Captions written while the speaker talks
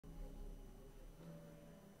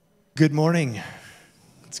Good morning.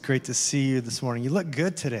 It's great to see you this morning. You look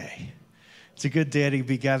good today. It's a good day to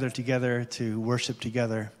be gathered together, to worship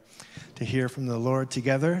together, to hear from the Lord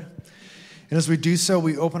together. And as we do so,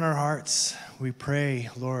 we open our hearts. We pray,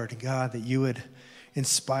 Lord God, that you would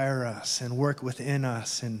inspire us and work within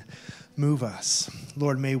us and move us.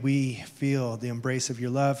 Lord, may we feel the embrace of your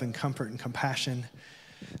love and comfort and compassion,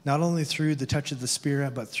 not only through the touch of the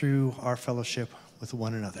Spirit, but through our fellowship with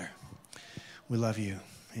one another. We love you.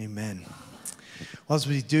 Amen. Well, as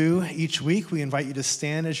we do each week, we invite you to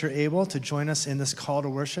stand as you're able to join us in this call to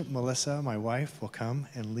worship. Melissa, my wife, will come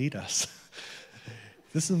and lead us.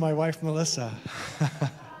 This is my wife, Melissa.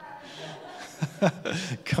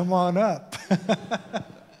 Come on up.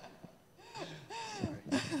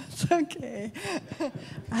 It's okay.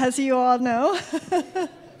 As you all know,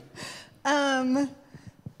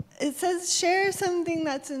 it says share something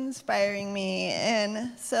that's inspiring me.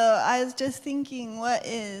 And so I was just thinking, what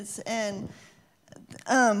is? And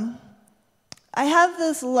I have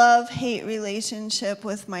this love-hate relationship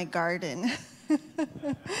with my garden.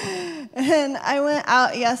 And I went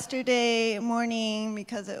out yesterday morning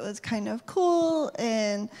because it was kind of cool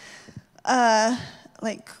and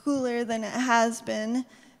like cooler than it has been,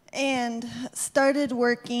 and started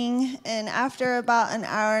working. And after about an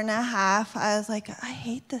hour and a half, I was like, I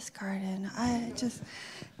hate this garden.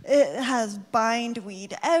 It has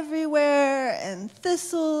bindweed everywhere and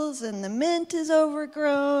thistles, and the mint is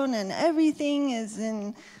overgrown, and everything is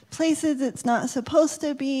in places it's not supposed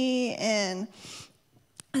to be. And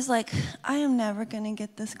I was like, I am never going to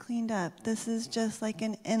get this cleaned up. This is just like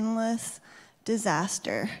an endless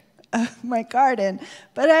disaster of my garden.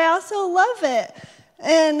 But I also love it.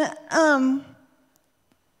 And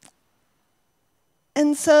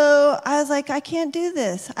so I was like, I can't do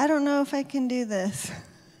this. I don't know if I can do this.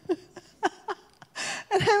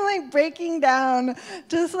 And I'm like breaking down,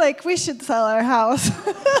 just like we should sell our house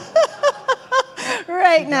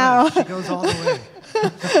right now. She goes all the way.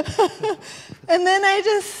 And then I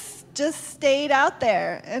just stayed out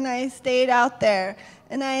there, and I stayed out there.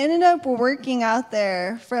 And I ended up working out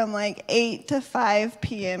there from like 8 to 5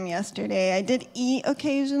 p.m. yesterday. I did eat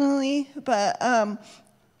occasionally, but, and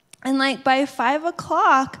like by 5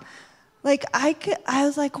 o'clock, like I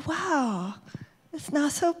was like, wow, it's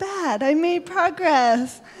not so bad. I made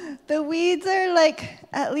progress. The weeds are like,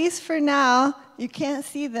 at least for now, you can't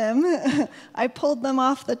see them. I pulled them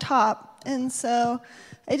off the top. And so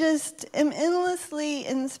I just am endlessly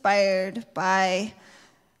inspired by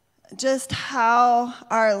just how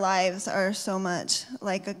our lives are so much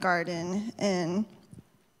like a garden, and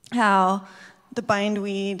how the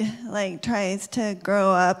bindweed like tries to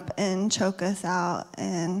grow up and choke us out,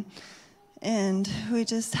 and we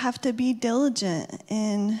just have to be diligent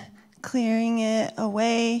in clearing it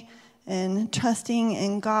away and trusting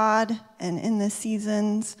in God and in the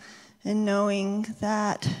seasons, and knowing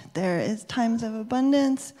that there is times of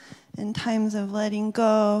abundance and times of letting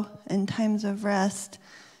go and times of rest.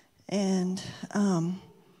 And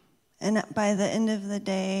by the end of the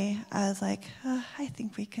day, I was like, I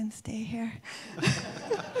think we can stay here.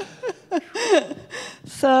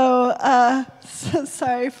 So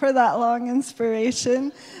sorry for that long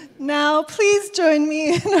inspiration. Now, please join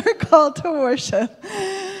me in our call to worship.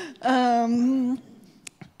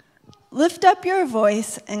 Lift up your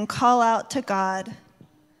voice and call out to God.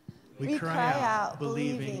 We cry out,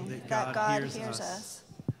 believing that God hears us.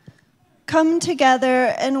 Come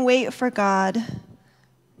together and wait for God.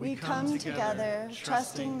 We come together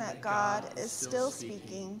trusting that God is still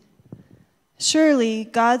speaking. Surely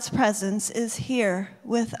God's presence is here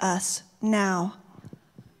with us now.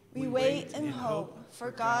 We wait and hope,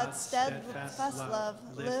 for God's steadfast love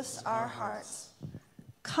lifts our hearts.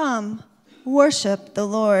 Come, worship the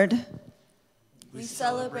Lord. We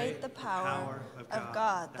celebrate the power of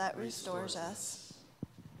God that restores us.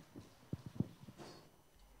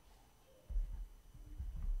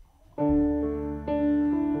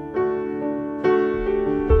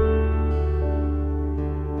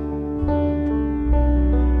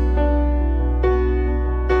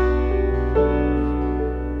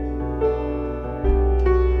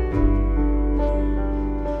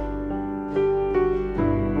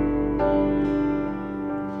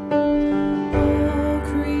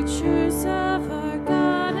 Creatures of our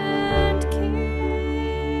God and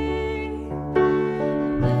King,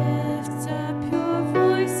 lift up your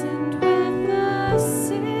voice and will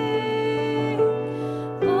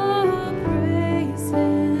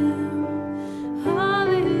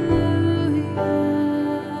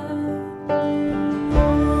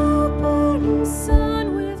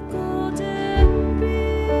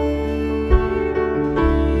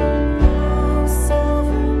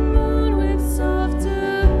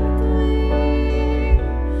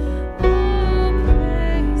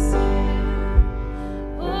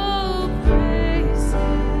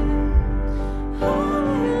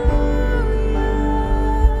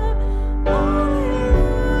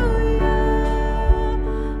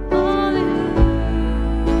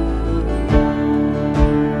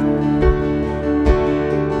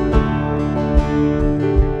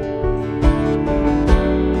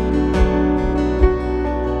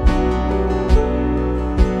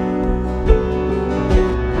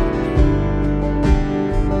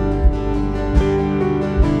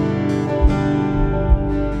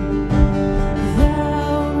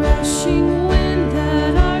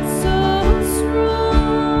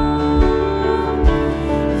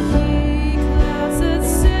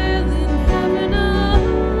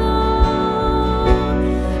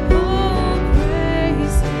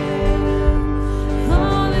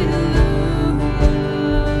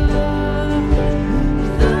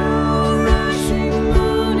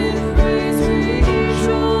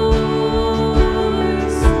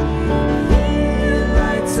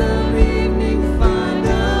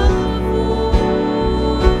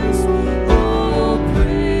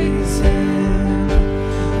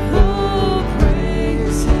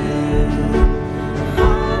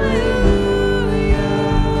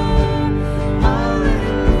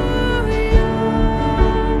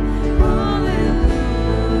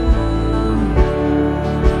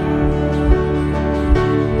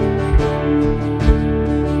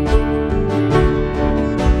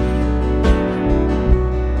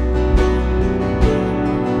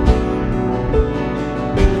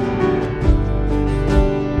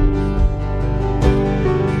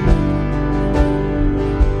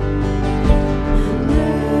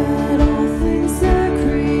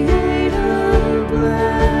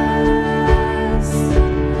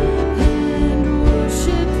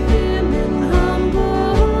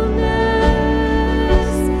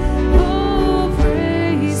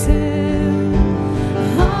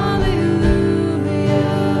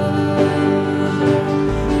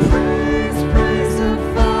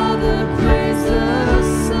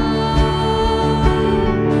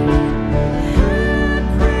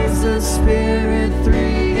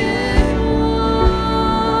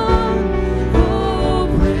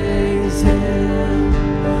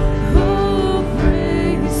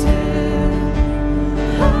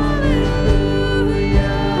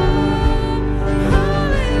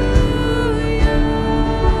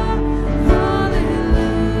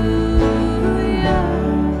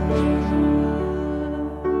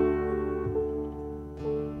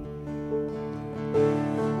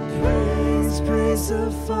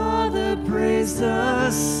praise the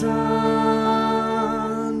Son,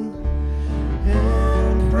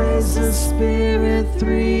 and praise the Spirit,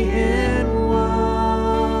 three in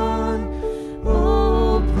one.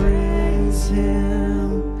 Oh, praise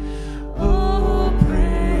Him. Oh,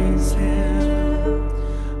 praise Him.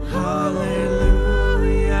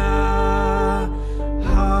 Hallelujah.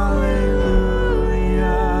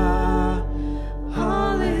 Hallelujah.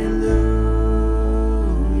 Hallelujah.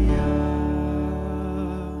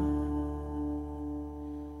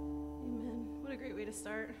 Amen. What a great way to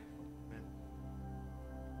start.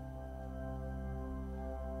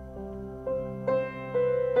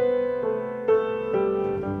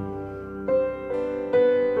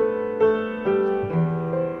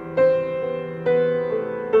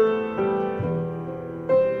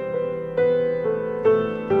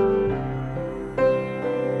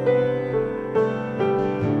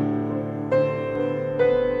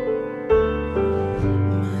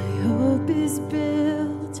 My hope is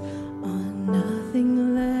built on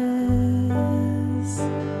nothing less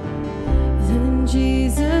than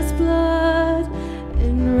Jesus' blood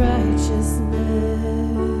and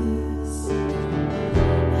righteousness.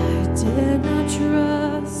 I dare not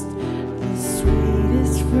trust the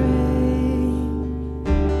sweetest frame,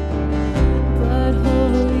 but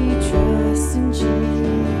wholly trust in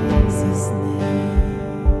Jesus' name.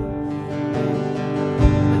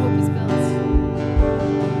 My hope is built.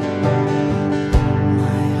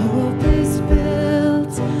 My hope is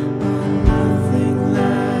built on nothing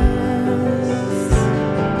less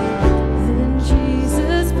than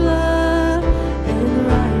Jesus' blood and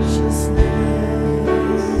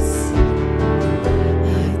righteousness. I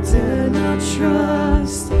dare not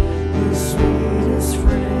trust the sweetest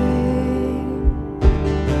frame,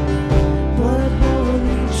 but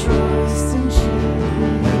wholly trust in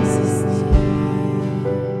Jesus' name.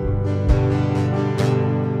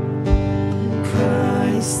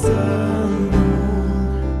 Christ alone,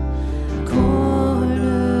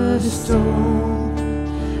 cornerstone,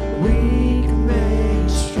 weak made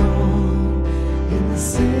strong in the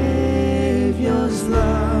Savior's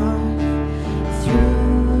love.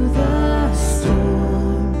 Through the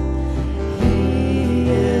storm, He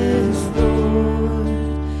is Lord,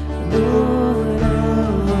 Lord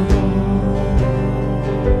of all.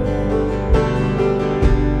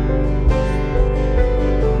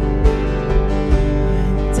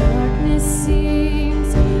 When darkness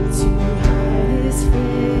seems to hide His face,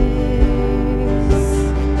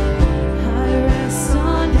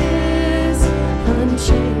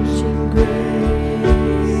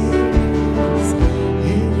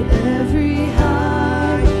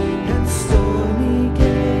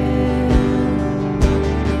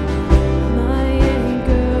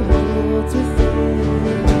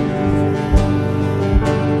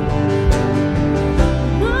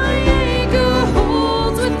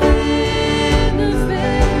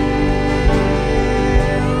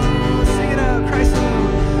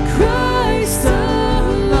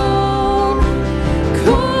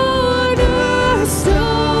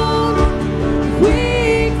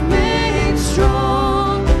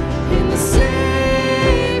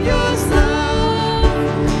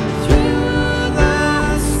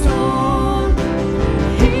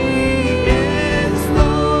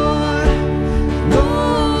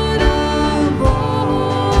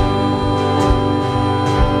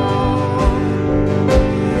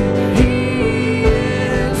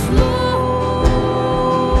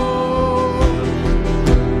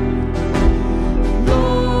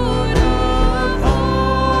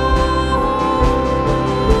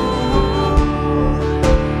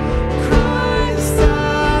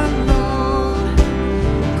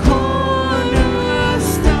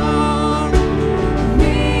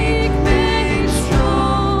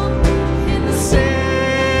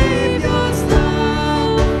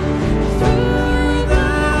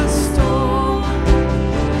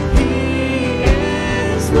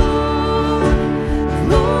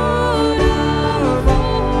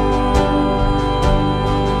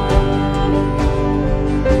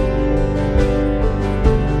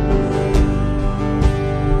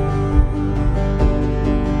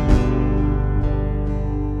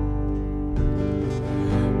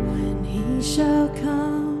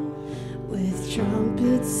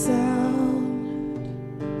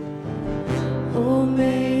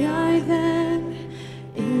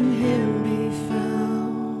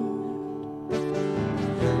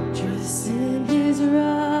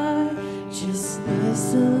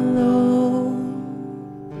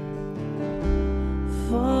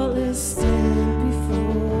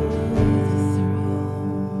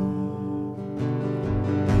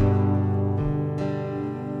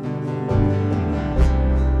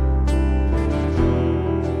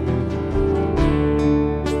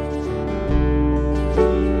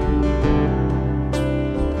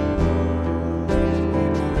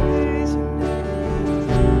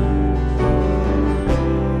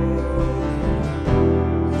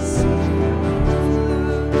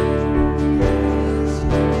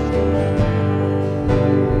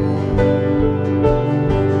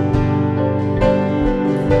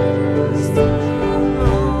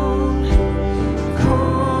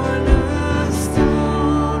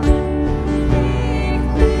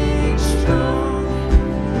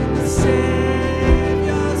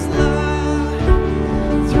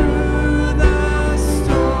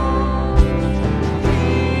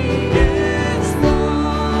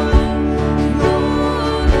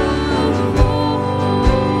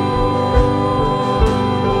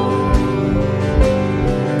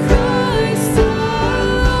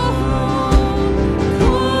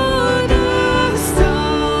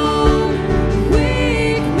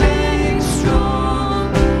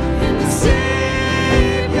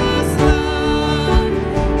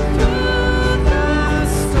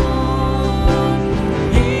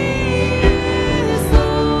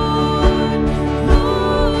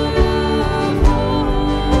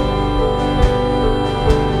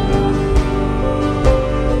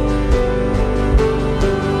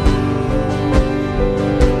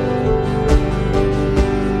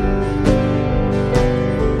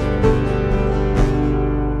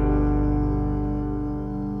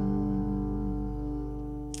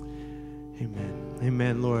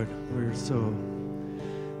 Amen, Lord. We're so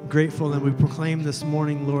grateful, and we proclaim this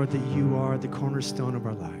morning, Lord, that you are the cornerstone of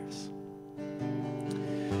our lives.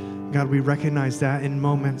 God, we recognize that in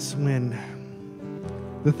moments when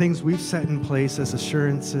the things we've set in place as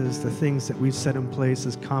assurances, the things that we've set in place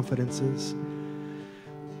as confidences,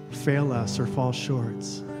 fail us or fall short.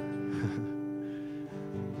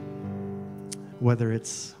 Whether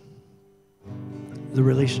it's the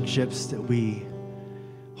relationships that we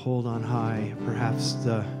hold on high, perhaps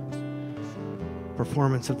the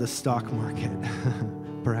performance of the stock market,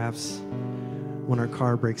 perhaps when our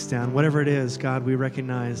car breaks down, whatever it is, God, we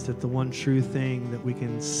recognize that the one true thing that we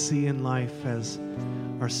can see in life as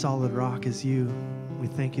our solid rock is you. We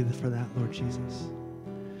thank you for that, Lord Jesus.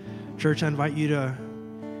 Church, I invite you to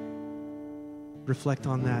reflect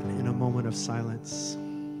on that in a moment of silence.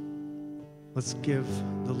 Let's give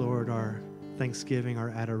the Lord our thanksgiving, our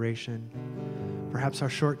adoration, perhaps our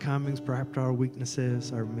shortcomings, perhaps our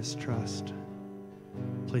weaknesses, our mistrust.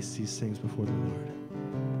 Place these things before the Lord.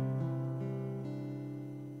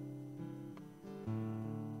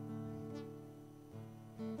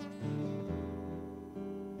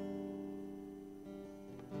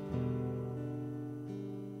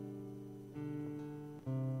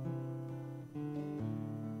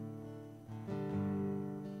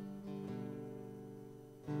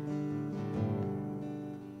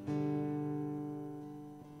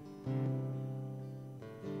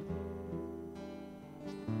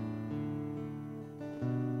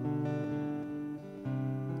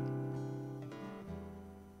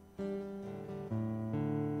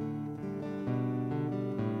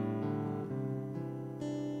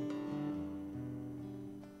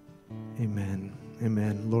 Amen.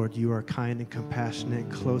 Amen. Lord, you are kind and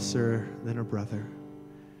compassionate, closer than a brother.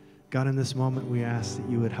 God, in this moment, we ask that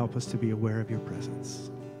you would help us to be aware of your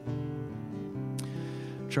presence.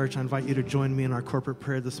 Church, I invite you to join me in our corporate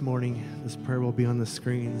prayer this morning. This prayer will be on the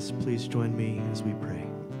screens. Please join me as we pray.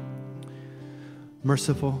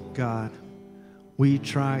 Merciful God, we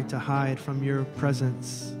try to hide from your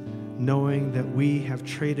presence, knowing that we have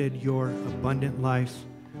traded your abundant life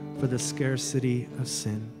for the scarcity of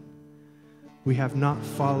sin. We have not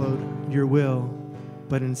followed your will,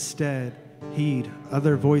 but instead heed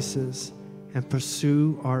other voices and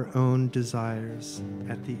pursue our own desires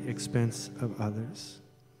at the expense of others.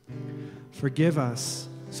 Forgive us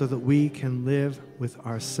so that we can live with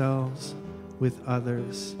ourselves, with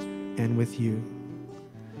others, and with you.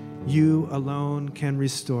 You alone can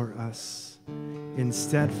restore us. In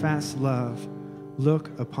steadfast love,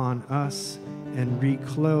 look upon us and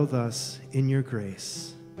reclothe us in your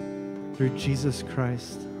grace. Through Jesus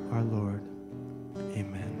Christ, our Lord.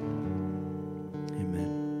 Amen.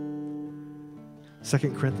 Amen.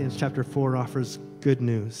 2 Corinthians chapter 4 offers good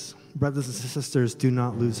news. Brothers and sisters, do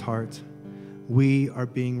not lose heart. We are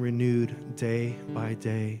being renewed day by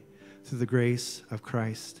day through the grace of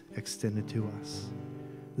Christ extended to us.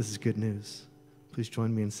 This is good news. Please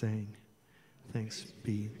join me in saying, thanks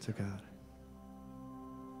be to God.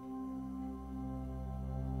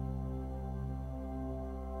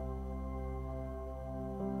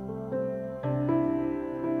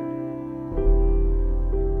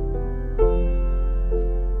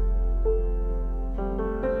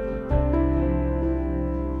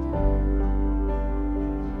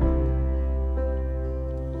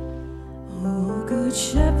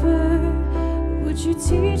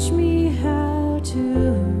 Teach me how to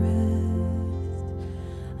rest.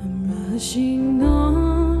 I'm rushing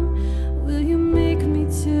on. Will you make me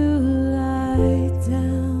to lie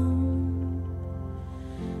down?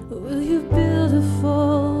 Will you build a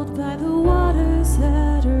fold by the waters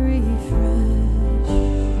that refresh?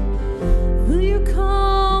 Will you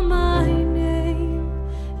call my name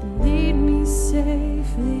and lead me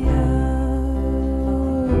safely out?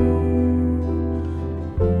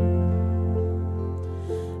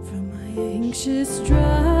 Anxious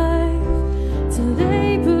drive to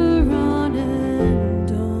labor on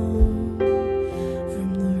and on,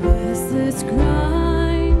 from the restless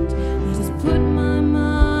grind that has put my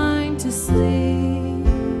mind to sleep.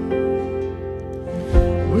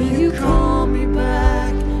 Will you call me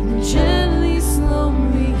back and gently slow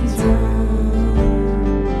me down?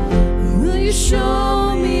 Will you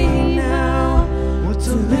show me now what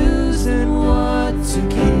to lose and what to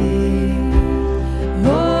keep?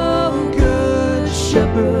 Shepherd,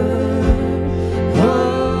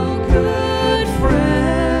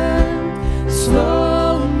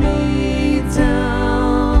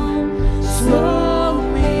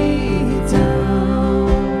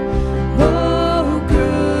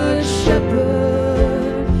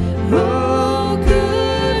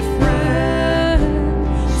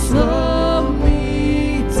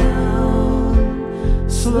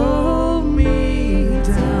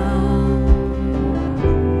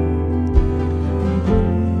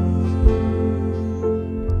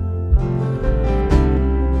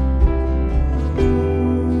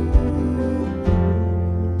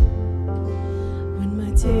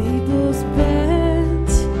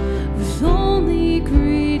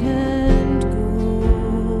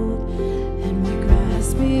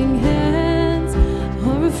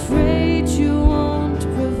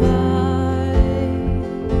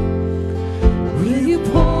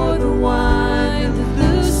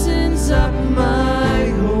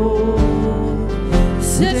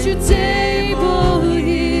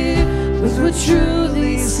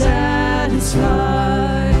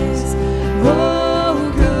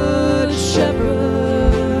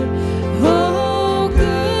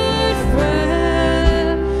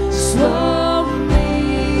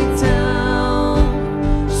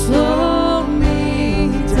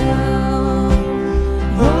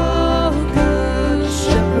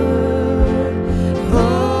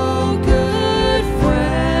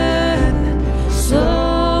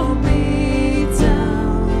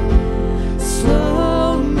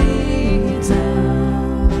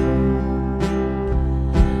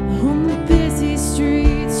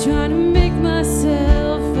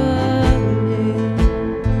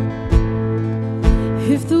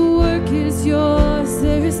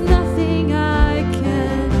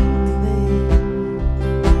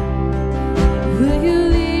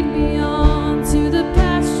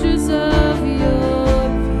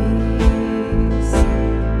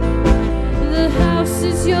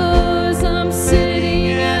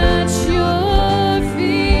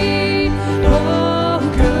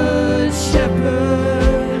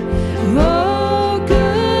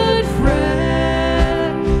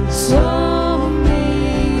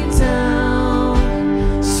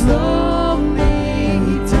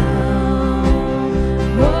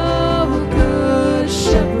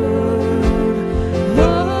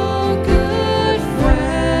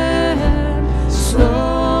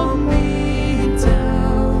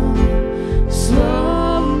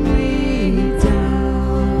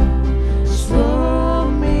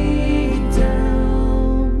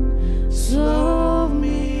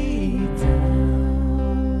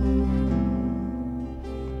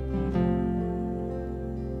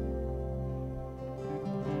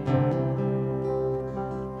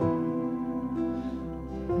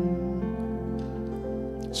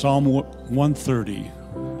 Psalm 130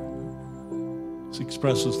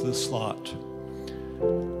 expresses this thought.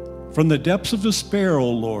 From the depths of despair, O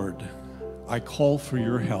Lord, I call for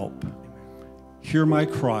your help. Hear my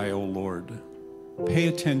cry, O Lord. Pay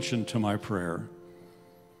attention to my prayer.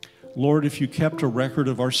 Lord, if you kept a record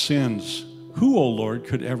of our sins, who, O Lord,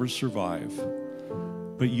 could ever survive?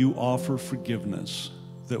 But you offer forgiveness,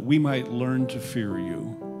 that we might learn to fear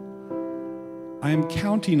you. I am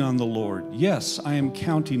counting on the Lord. Yes, I am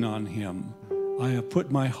counting on him. I have put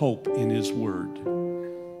my hope in his word.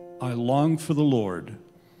 I long for the Lord,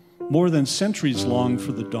 more than centuries long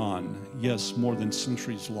for the dawn. Yes, more than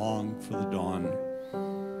centuries long for the dawn.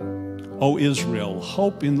 O Israel,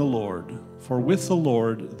 hope in the Lord, for with the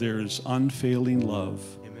Lord there is unfailing love.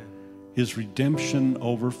 Amen. His redemption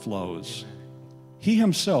overflows. Amen. He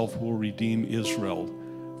himself will redeem Israel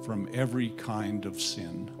from every kind of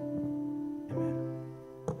sin. Amen.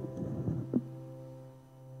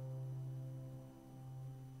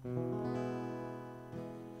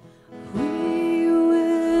 We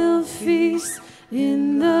will feast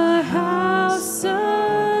in the house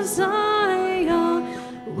of Zion.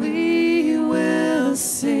 We will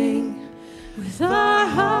sing with our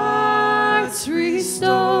hearts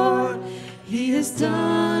restored. He has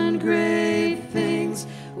done great things.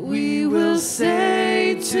 We will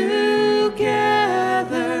say together,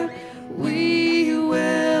 we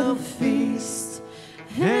will feast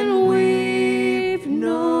and weep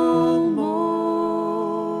no more.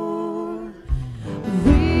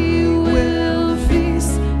 We will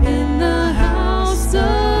feast in the house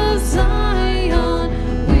of Zion.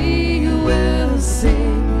 We will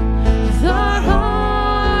sing with our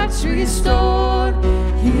hearts restored.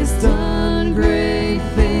 He has done great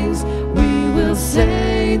things. We will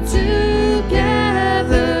say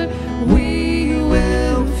together, we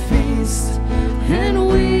will feast and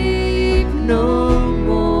weep no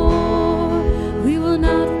more. We will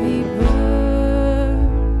not be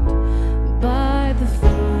burned by the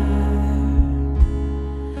fire.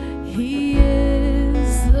 He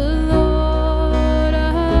is the Lord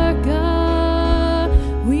our God.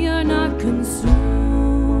 We are not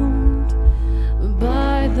consumed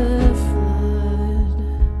by the flood.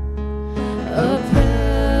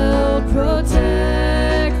 Upheld,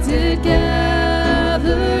 protected,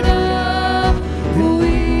 gathered up,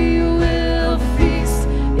 we will feast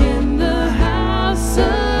in the house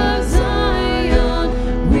of Zion.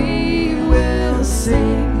 We will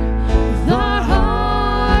sing with our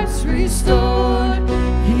hearts restored.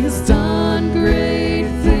 He has done great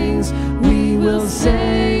things. We will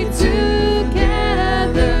say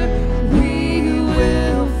together, we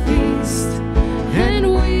will feast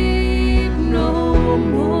and weep no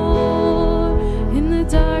more. In the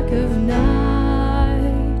dark of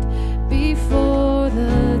night, before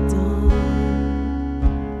the dawn,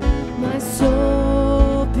 my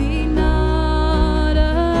soul, be not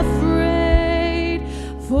afraid,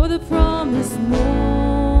 for the promised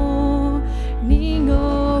morning,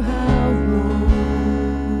 oh how long.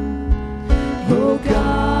 O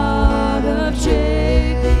God of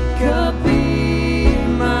Jacob, be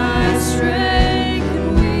my strength,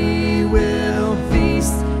 and we will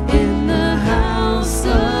feast in the house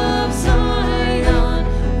of Zion.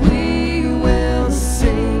 We will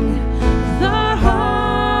sing with our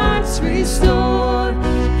hearts restored.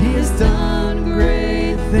 He has done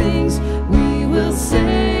great things. We will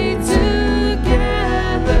say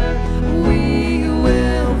together, we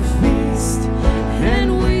will feast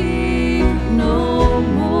and weep no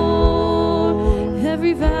more.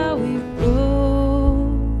 Every vow we've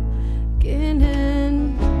broken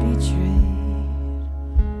and betrayed,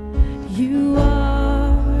 you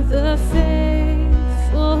are the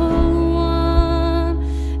faithful one,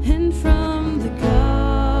 and from the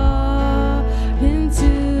garden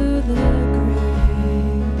to the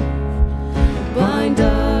grave, bind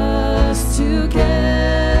us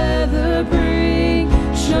together, bring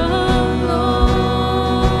shalom.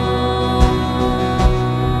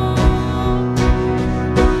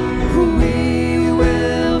 We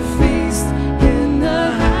will feast in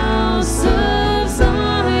the house of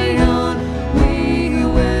Zion. We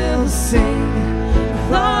will sing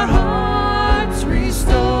with our hearts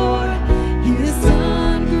restored. He has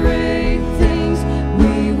done great things.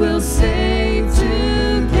 We will say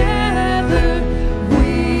together,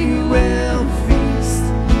 we will feast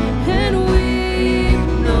and weep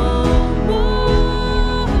no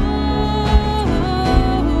more.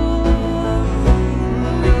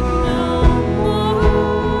 Weep no more.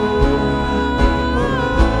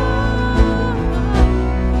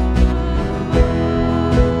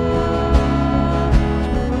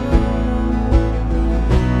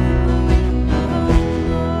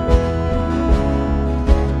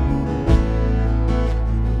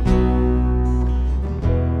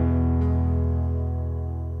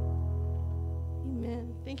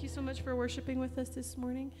 Thank you so much for worshiping with us this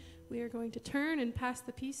morning. We are going to turn and pass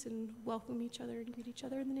the peace and welcome each other and greet each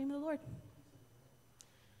other in the name of the Lord.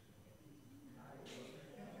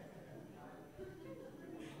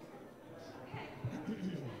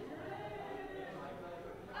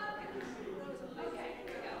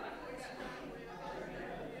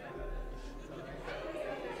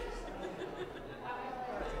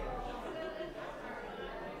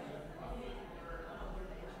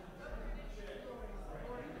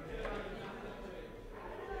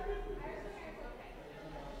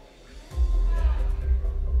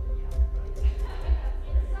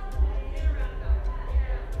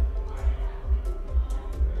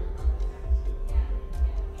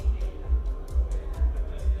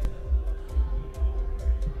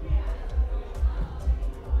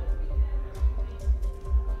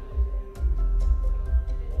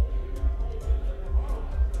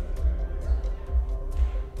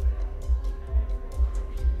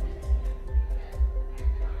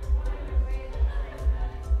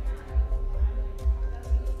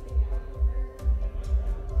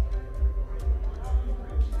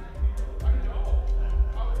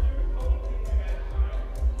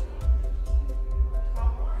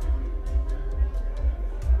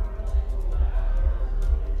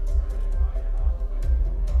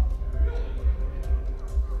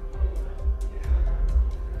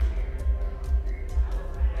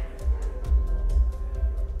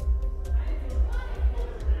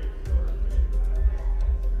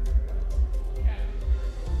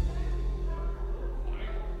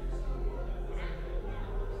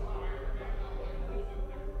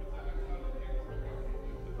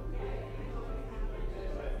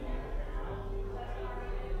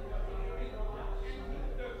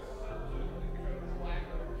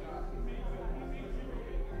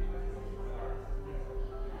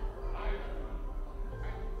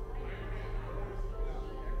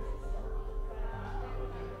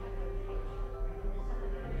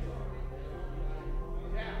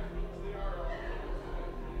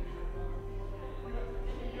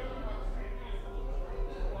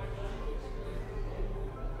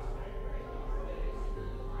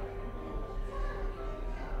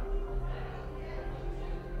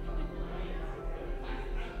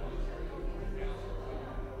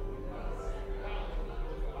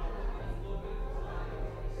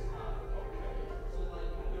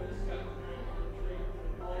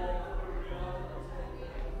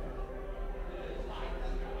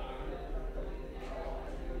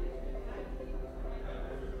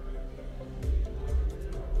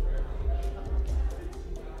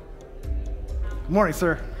 Good morning,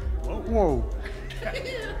 sir. Whoa.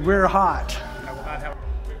 We're hot.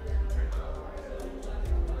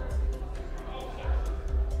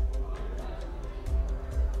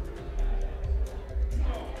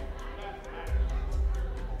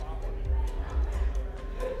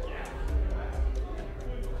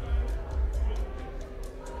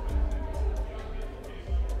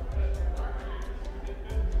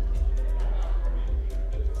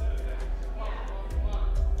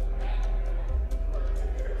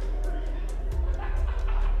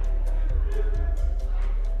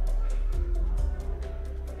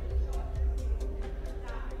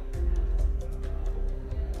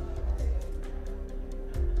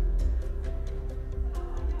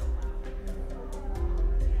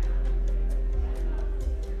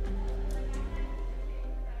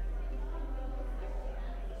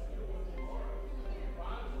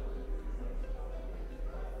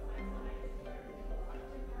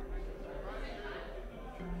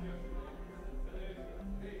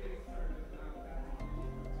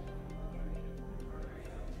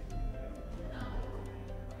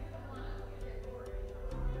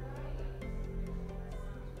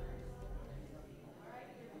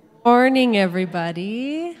 Morning,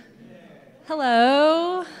 everybody.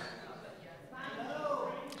 Hello.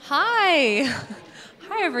 Hi.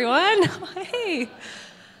 Hi, everyone. Hey.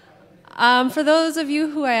 For those of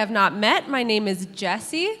you who I have not met, my name is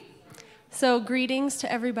Jessie. So greetings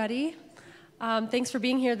to everybody. Thanks for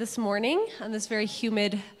being here this morning on this very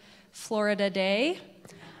humid Florida day.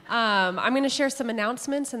 I'm going to share some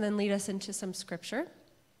announcements and then lead us into some scripture.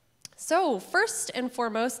 So first and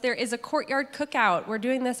foremost, there is a courtyard cookout. We're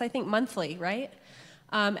doing this, I think, monthly, right?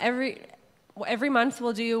 Every month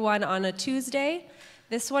we'll do one on a Tuesday.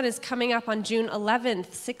 This one is coming up on June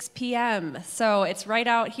 11th, 6 p.m. So it's right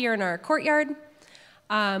out here in our courtyard.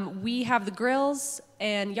 We have the grills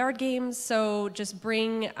and yard games, so just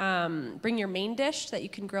bring your main dish that you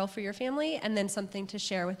can grill for your family and then something to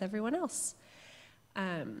share with everyone else.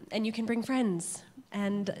 And you can bring friends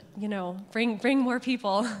and, bring more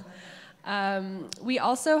people. We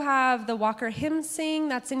also have the Walker Hymn Sing.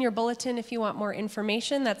 That's in your bulletin if you want more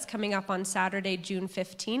information. That's coming up on Saturday, June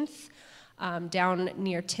 15th, down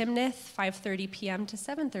near Timnath, 5:30 p.m. to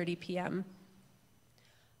 7:30 p.m.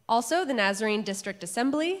 Also, the Nazarene District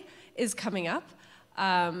Assembly is coming up.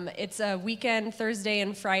 It's a weekend, Thursday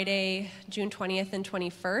and Friday, June 20th and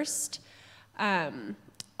 21st.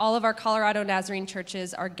 All of our Colorado Nazarene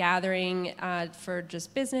churches are gathering for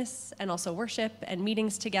just business and also worship and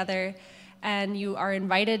meetings together, and you are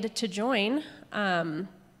invited to join.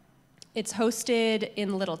 It's hosted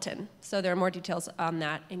in Littleton, so there are more details on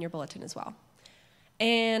that in your bulletin as well.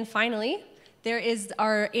 And finally, there is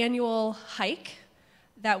our annual hike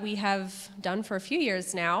that we have done for a few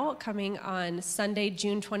years now, coming on Sunday,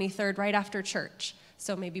 June 23rd, right after church,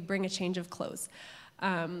 so maybe bring a change of clothes.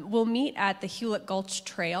 We'll meet at the Hewlett Gulch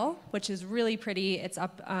Trail, which is really pretty. It's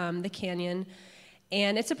up the canyon,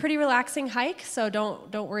 and it's a pretty relaxing hike, so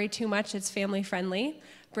don't worry too much. It's family friendly.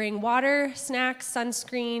 Bring water, snacks,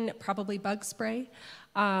 sunscreen, probably bug spray,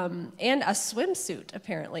 and a swimsuit,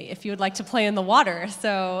 apparently, if you would like to play in the water,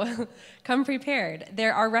 so come prepared.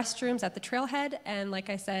 There are restrooms at the trailhead, and like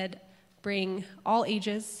I said, bring all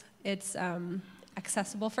ages. It's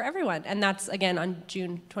accessible for everyone, and that's, again, on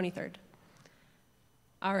June 23rd.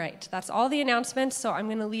 All right, that's all the announcements, so I'm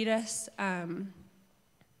going to lead us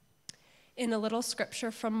in a little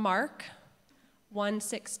scripture from Mark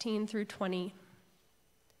 1:16 through 20.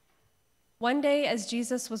 One day, as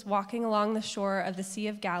Jesus was walking along the shore of the Sea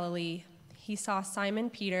of Galilee, he saw Simon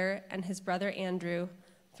Peter and his brother Andrew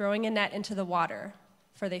throwing a net into the water,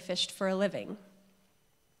 for they fished for a living.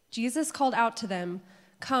 Jesus called out to them,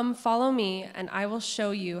 "Come, follow me, and I will show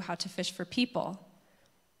you how to fish for people."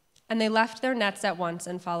 And they left their nets at once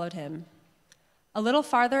and followed him. A little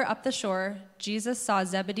farther up the shore, Jesus saw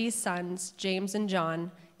Zebedee's sons, James and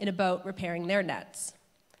John, in a boat repairing their nets.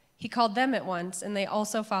 He called them at once, and they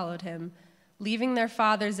also followed him, leaving their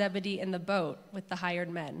father Zebedee in the boat with the hired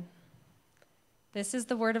men. This is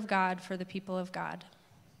the word of God for the people of God.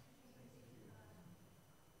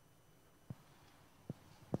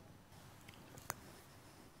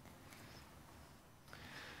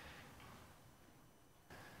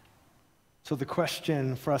 So the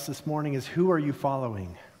question for us this morning is, who are you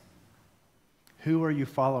following? Who are you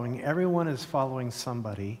following? Everyone is following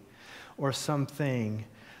somebody or something.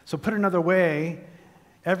 So put another way,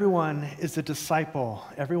 everyone is a disciple.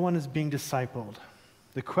 Everyone is being discipled.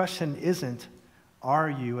 The question isn't, are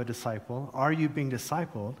you a disciple? Are you being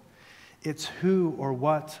discipled? It's who or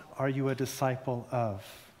what are you a disciple of?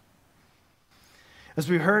 As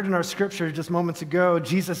we heard in our scripture just moments ago,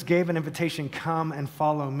 Jesus gave an invitation, come and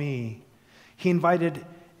follow me. He invited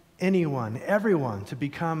anyone, everyone, to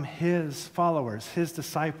become his followers, his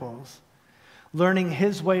disciples, learning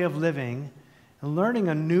his way of living and learning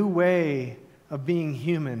a new way of being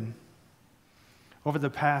human. Over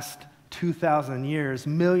the past 2,000 years,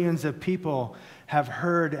 millions of people have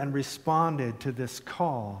heard and responded to this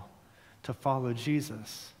call to follow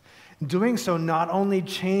Jesus. Doing so not only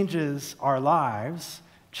changes our lives,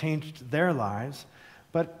 changed their lives,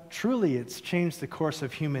 but truly it's changed the course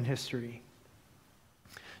of human history.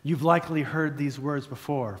 You've likely heard these words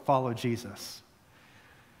before, follow Jesus.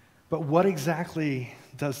 But what exactly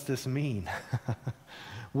does this mean?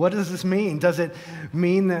 What does this mean? Does it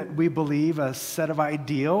mean that we believe a set of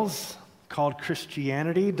ideals called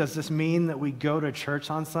Christianity? Does this mean that we go to church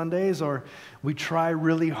on Sundays or we try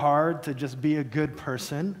really hard to just be a good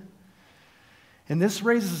person? And this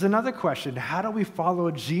raises another question. How do we follow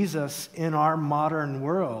Jesus in our modern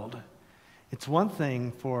world? It's one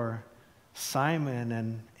thing for Simon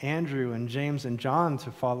and Andrew and James and John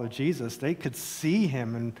to follow Jesus. They could see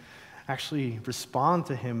him and actually respond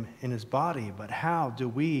to him in his body. But how do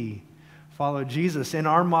we follow Jesus in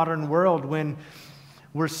our modern world when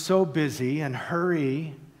we're so busy and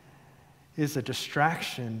hurry is a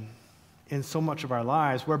distraction in so much of our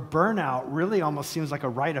lives, where burnout really almost seems like a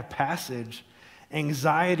rite of passage?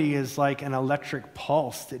 Anxiety is like an electric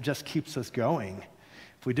pulse that just keeps us going.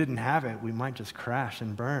 If we didn't have it, we might just crash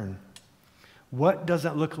and burn. What does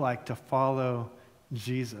it look like to follow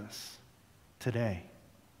Jesus today?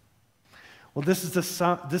 Well, this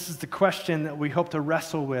is the question that we hope to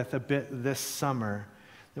wrestle with a bit this summer,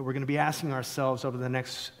 that we're going to be asking ourselves over the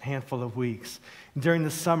next handful of weeks. During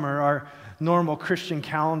the summer, our normal Christian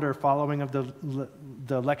calendar following of the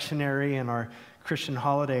lectionary and our Christian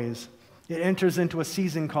holidays, it enters into a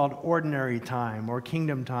season called ordinary time or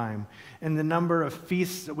kingdom time. And the number of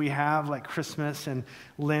feasts that we have, like Christmas and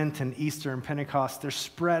Lent and Easter and Pentecost, they're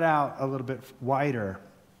spread out a little bit wider.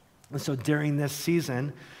 And so during this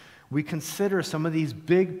season, we consider some of these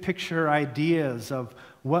big picture ideas of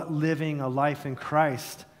what living a life in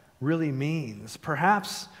Christ really means.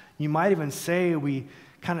 Perhaps you might even say we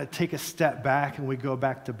kind of take a step back and we go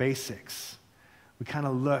back to basics. We kind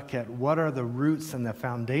of look at what are the roots and the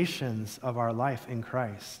foundations of our life in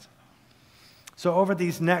Christ. So over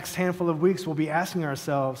these next handful of weeks, we'll be asking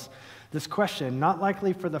ourselves this question, not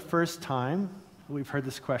likely for the first time we've heard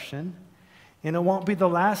this question, and it won't be the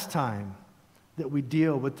last time that we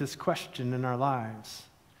deal with this question in our lives.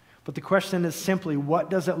 But the question is simply, what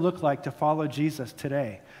does it look like to follow Jesus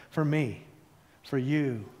today? For me, for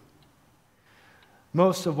you.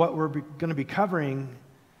 Most of what we're going to be covering,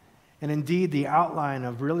 and indeed the outline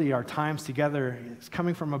of really our times together, is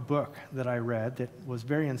coming from a book that I read that was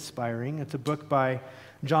very inspiring. It's a book by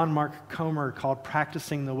John Mark Comer called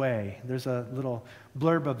Practicing the Way. There's a little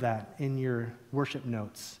blurb of that in your worship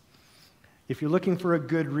notes. If you're looking for a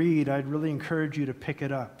good read, I'd really encourage you to pick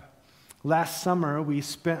it up. Last summer, we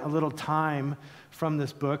spent a little time from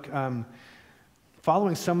this book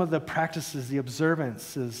following some of the practices, the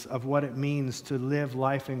observances of what it means to live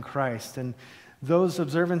life in Christ. And those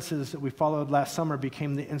observances that we followed last summer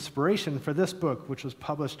became the inspiration for this book, which was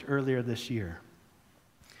published earlier this year.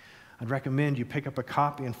 I'd recommend you pick up a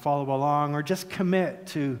copy and follow along, or just commit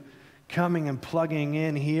to coming and plugging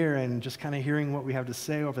in here and just kind of hearing what we have to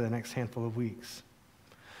say over the next handful of weeks.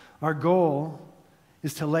 Our goal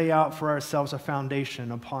is to lay out for ourselves a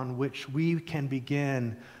foundation upon which we can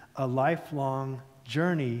begin a lifelong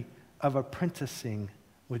journey of apprenticing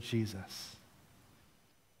with Jesus.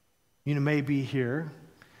 You may be here,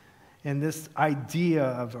 and this idea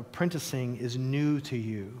of apprenticing is new to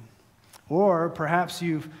you. Or perhaps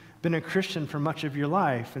you've been a Christian for much of your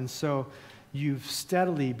life, and so you've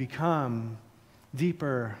steadily become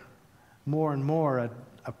deeper, more and more an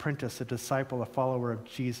apprentice, a disciple, a follower of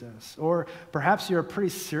Jesus. Or perhaps you're a pretty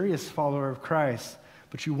serious follower of Christ,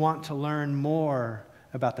 but you want to learn more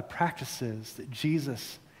about the practices that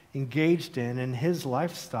Jesus engaged in his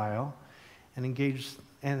lifestyle,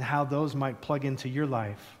 and how those might plug into your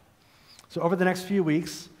life. So over the next few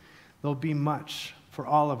weeks, there'll be much for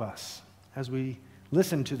all of us as we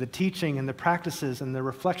listen to the teaching and the practices and the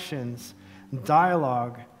reflections and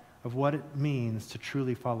dialogue of what it means to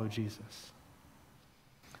truly follow Jesus.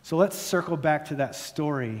 So let's circle back to that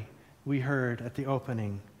story we heard at the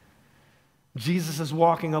opening. Jesus is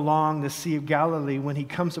walking along the Sea of Galilee when he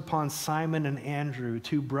comes upon Simon and Andrew,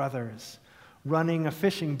 two brothers, running a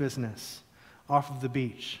fishing business off of the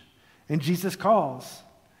beach. And Jesus calls,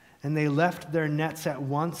 and they left their nets at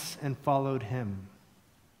once and followed him.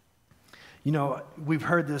 You know, we've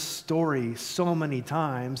heard this story so many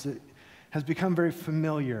times, it has become very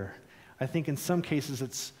familiar. I think in some cases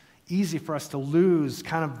it's easy for us to lose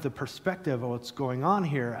kind of the perspective of what's going on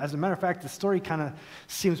here. As a matter of fact, the story kind of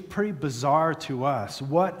seems pretty bizarre to us.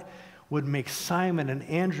 What would make Simon and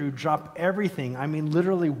Andrew drop everything? I mean,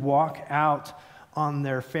 literally walk out on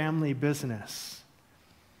their family business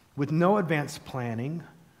with no advanced planning,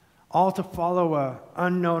 all to follow an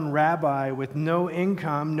unknown rabbi with no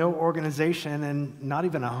income, no organization, and not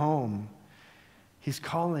even a home. He's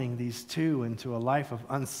calling these two into a life of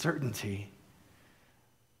uncertainty.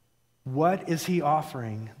 What is he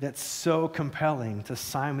offering that's so compelling to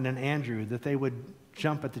Simon and Andrew that they would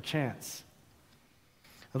jump at the chance?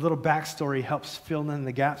 A little backstory helps fill in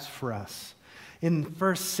the gaps for us. In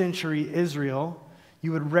first century Israel,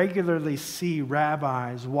 you would regularly see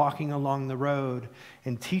rabbis walking along the road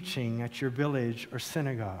and teaching at your village or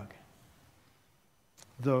synagogue.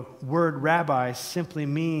 The word rabbi simply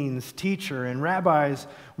means teacher, and rabbis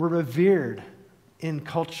were revered in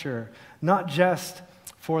culture, not just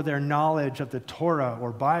for their knowledge of the Torah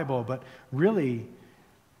or Bible, but really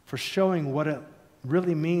for showing what it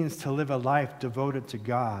really means to live a life devoted to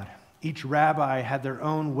God. Each rabbi had their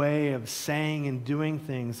own way of saying and doing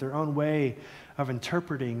things, their own way of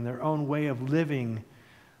interpreting, their own way of living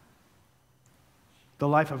the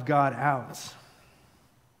life of God out.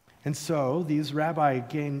 And so these rabbis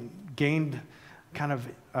gained kind of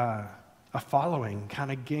a following,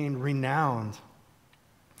 kind of gained renown.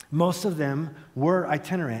 Most of them were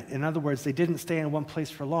itinerant. In other words, they didn't stay in one place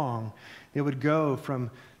for long. They would go from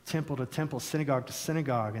temple to temple, synagogue to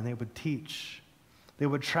synagogue, and they would teach. They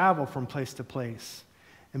would travel from place to place.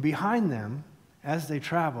 And behind them, as they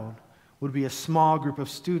traveled, would be a small group of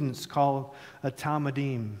students called a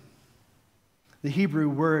Talmudim. The Hebrew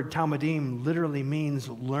word Talmudim literally means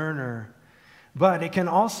learner, but it can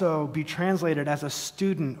also be translated as a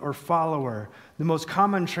student or follower. The most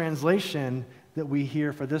common translation that we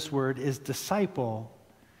hear for this word is disciple,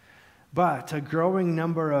 but a growing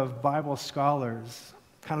number of Bible scholars,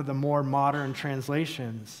 kind of the more modern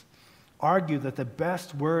translations, argue that the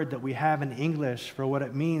best word that we have in English for what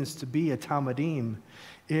it means to be a talmidim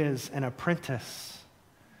is an apprentice.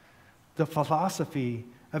 The philosophy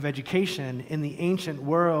of education in the ancient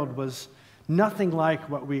world was nothing like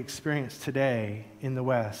what we experience today in the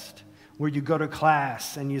West, where you go to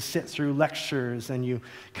class and you sit through lectures and you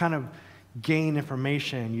kind of gain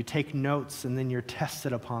information, you take notes, and then you're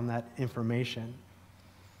tested upon that information.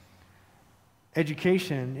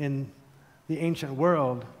 Education in the ancient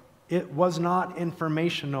world, it was not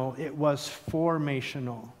informational, it was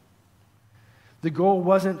formational. The goal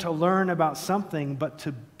wasn't to learn about something, but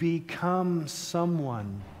to become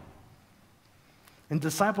someone. And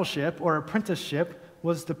discipleship or apprenticeship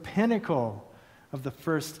was the pinnacle of the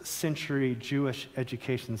first century Jewish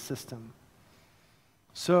education system.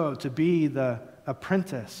 So to be the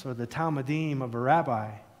apprentice or the talmidim of a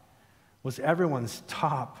rabbi was everyone's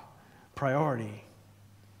top priority.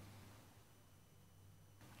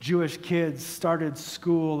 Jewish kids started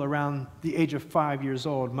school around the age of 5 years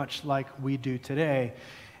old, much like we do today,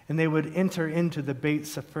 and they would enter into the Beit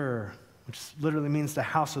Sefer, which literally means the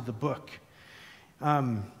house of the book.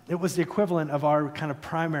 It was the equivalent of our kind of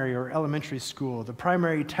primary or elementary school. The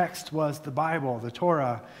primary text was the Bible, the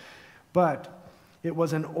Torah, but it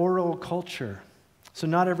was an oral culture. So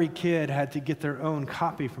not every kid had to get their own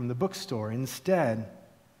copy from the bookstore. Instead,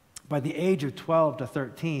 by the age of 12 to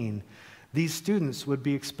 13, these students would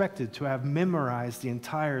be expected to have memorized the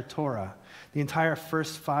entire Torah, the entire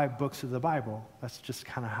first 5 books of the Bible. That's just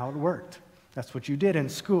kind of how it worked. That's what you did in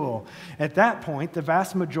school. At that point, the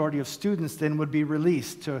vast majority of students then would be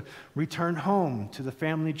released to return home to the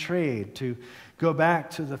family trade, to go back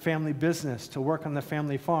to the family business, to work on the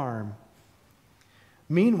family farm.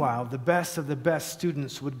 Meanwhile, the best of the best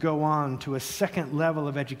students would go on to a second level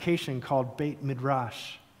of education called Beit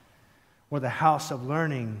Midrash, or the house of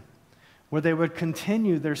learning, where they would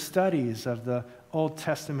continue their studies of the Old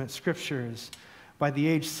Testament scriptures. By the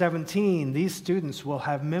age 17, these students will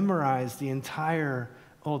have memorized the entire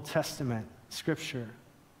Old Testament scripture.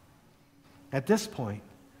 At this point,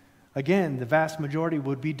 again, the vast majority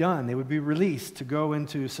would be done. They would be released to go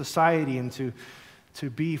into society and to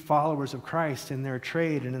be followers of Christ in their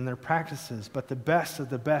trade and in their practices. But the best of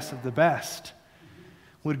the best of the best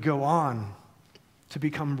would go on to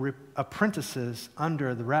become apprentices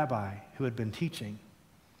under the rabbi who had been teaching,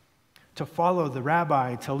 to follow the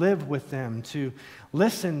rabbi, to live with them, to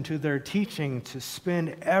listen to their teaching, to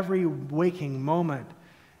spend every waking moment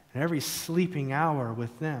and every sleeping hour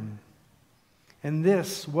with them. And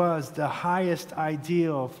this was the highest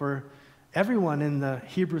ideal for everyone in the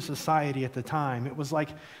Hebrew society at the time. It was like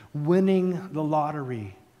winning the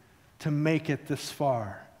lottery to make it this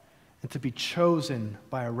far and to be chosen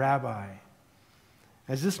by a rabbi,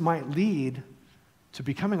 as this might lead to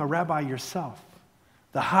becoming a rabbi yourself,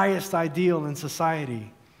 the highest ideal in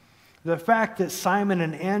society. The fact that Simon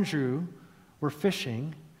and Andrew were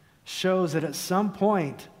fishing shows that at some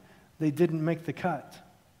point they didn't make the cut.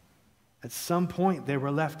 At some point they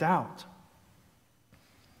were left out.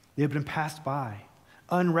 They had been passed by,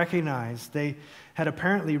 unrecognized. They had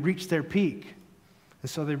apparently reached their peak, and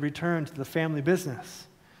so they returned to the family business.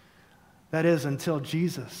 That is, until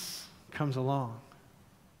Jesus comes along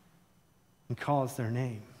and calls their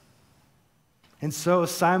name. And so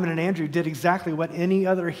Simon and Andrew did exactly what any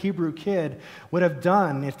other Hebrew kid would have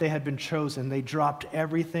done if they had been chosen. They dropped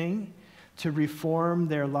everything to reform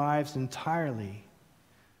their lives entirely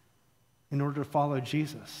in order to follow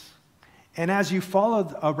Jesus. And as you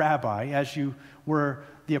followed a rabbi, as you were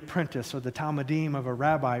the apprentice or the talmidim of a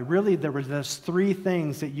rabbi, really there were just 3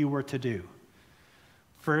 things that you were to do.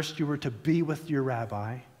 First, you were to be with your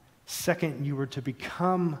rabbi. Second, you were to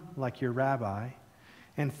become like your rabbi.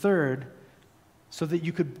 And third, so that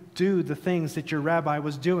you could do the things that your rabbi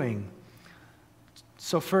was doing.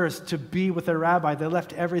 So first, to be with a rabbi, they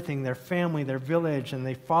left everything, their family, their village, and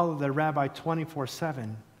they followed their rabbi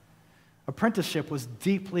 24/7. Apprenticeship was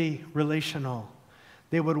deeply relational.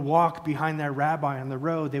 They would walk behind their rabbi on the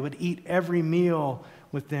road. They would eat every meal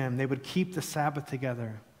with them. They would keep the Sabbath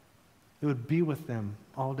together. They would be with them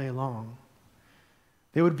all day long.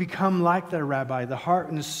 They would become like their rabbi. The heart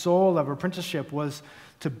and soul of apprenticeship was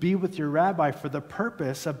to be with your rabbi for the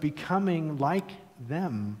purpose of becoming like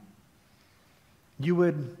them. You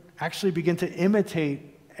would actually begin to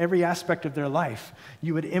imitate every aspect of their life.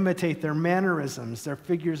 You would imitate their mannerisms, their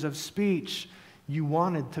figures of speech. You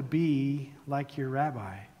wanted to be like your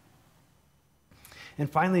rabbi. And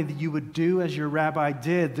finally, that you would do as your rabbi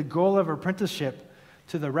did. The goal of apprenticeship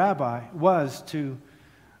to the rabbi was to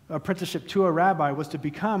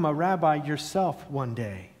become a rabbi yourself one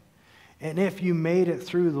day. And if you made it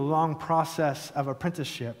through the long process of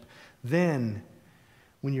apprenticeship, Then,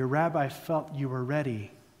 when your rabbi felt you were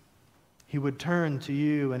ready, he would turn to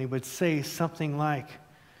you and he would say something like,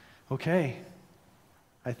 okay,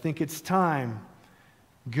 I think it's time.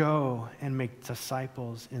 Go and make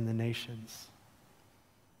disciples in the nations.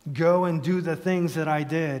 Go and do the things that I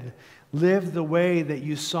did. Live the way that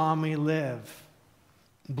you saw me live.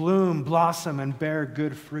 Bloom, blossom, and bear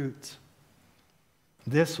good fruit.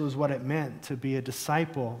 This was what it meant to be a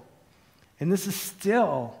disciple. And this is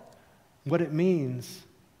still what it means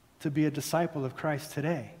to be a disciple of Christ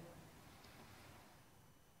today.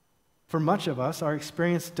 For much of us, our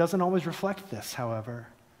experience doesn't always reflect this, however.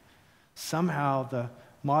 Somehow the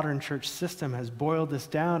modern church system has boiled this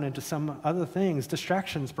down into some other things,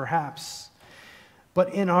 distractions perhaps.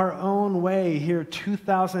 But in our own way, here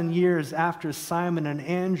 2,000 years after Simon and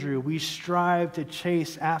Andrew, we strive to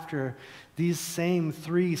chase after these same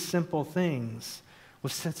three simple things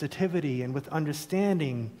with sensitivity and with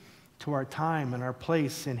understanding to our time and our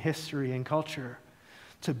place in history and culture.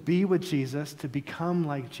 To be with Jesus, to become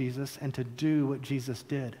like Jesus, and to do what Jesus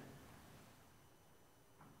did.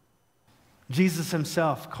 Jesus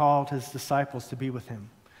himself called his disciples to be with him,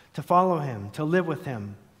 to follow him, to live with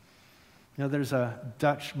him. You know, there's a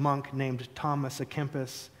Dutch monk named Thomas à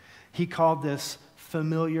Kempis. He called this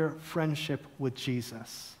familiar friendship with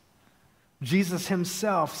Jesus. Jesus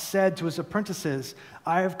himself said to his apprentices,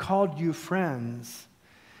 I have called you friends.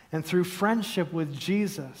 And through friendship with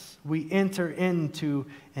Jesus, we enter into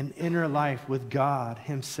an inner life with God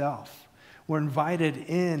himself. We're invited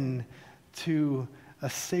in to a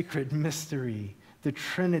sacred mystery, the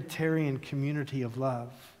Trinitarian community of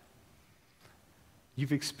love.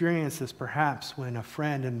 You've experienced this perhaps when a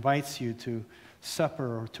friend invites you to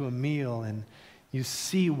supper or to a meal and you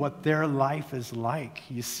see what their life is like.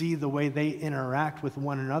 You see the way they interact with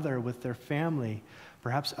one another, with their family,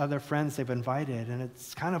 perhaps other friends they've invited, and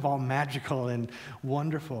it's kind of all magical and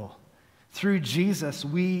wonderful. Through Jesus,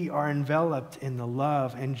 we are enveloped in the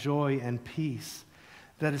love and joy and peace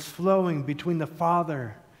that is flowing between the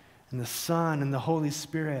Father and the Son and the Holy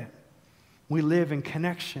Spirit. We live in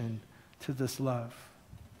connection to this love.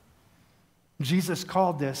 Jesus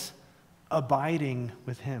called this abiding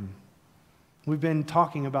with him. We've been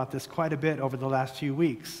talking about this quite a bit over the last few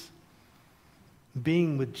weeks.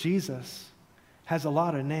 Being with Jesus has a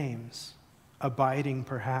lot of names. Abiding,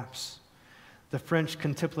 perhaps. The French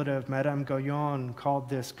contemplative Madame Vaughan called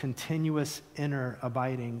this continuous inner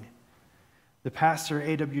abiding. The pastor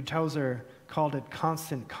A.W. Tozer called it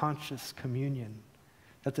constant conscious communion.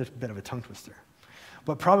 That's a bit of a tongue twister.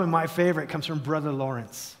 But probably my favorite comes from Brother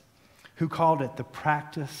Lawrence, who called it the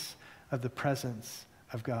practice of the presence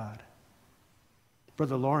of God.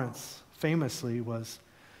 Brother Lawrence famously was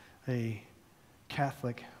a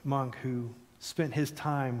Catholic monk who spent his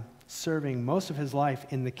time serving most of his life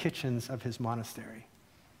in the kitchens of his monastery,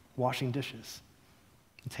 washing dishes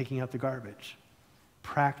and taking out the garbage,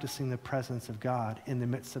 practicing the presence of God in the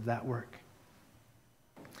midst of that work.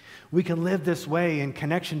 We can live this way in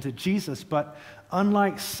connection to Jesus, but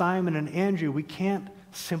unlike Simon and Andrew, we can't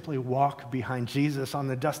simply walk behind Jesus on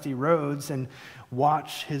the dusty roads and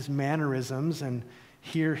watch his mannerisms and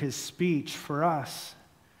hear his speech. For us,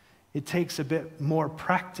 it takes a bit more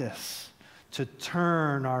practice to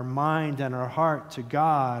turn our mind and our heart to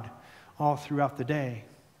God all throughout the day.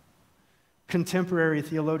 Contemporary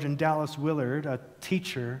theologian Dallas Willard, a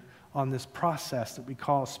teacher on this process that we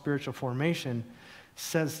call spiritual formation,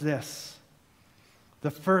 says this: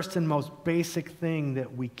 the first and most basic thing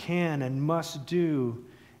that we can and must do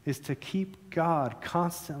is to keep God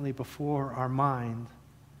constantly before our mind.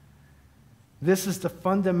 This is the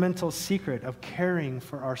fundamental secret of caring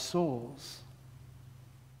for our souls.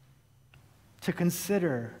 To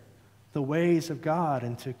consider the ways of God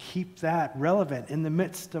and to keep that relevant in the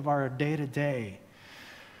midst of our day-to-day.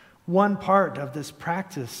 One part of this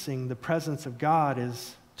practicing the presence of God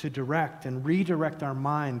is to direct and redirect our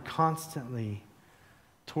mind constantly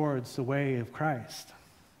towards the way of Christ.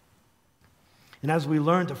 And as we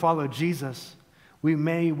learn to follow Jesus, we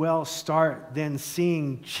may well start then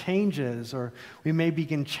seeing changes, or we may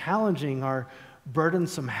begin challenging our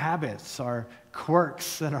burdensome habits, our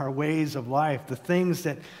quirks and our ways of life, the things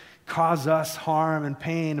that cause us harm and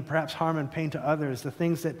pain, and perhaps harm and pain to others, the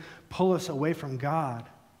things that pull us away from God.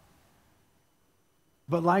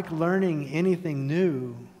 But like learning anything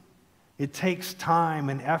new, it takes time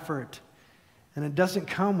and effort, and it doesn't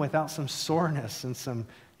come without some soreness and some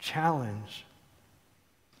challenge.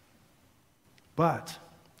 But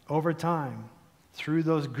over time, through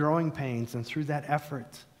those growing pains and through that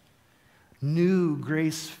effort, new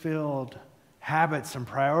grace-filled habits and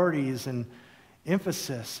priorities and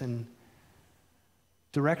emphasis and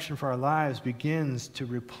direction for our lives begins to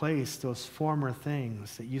replace those former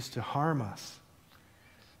things that used to harm us.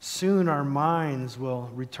 Soon our minds will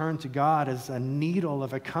return to God as a needle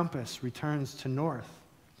of a compass returns to north.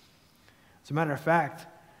 As a matter of fact,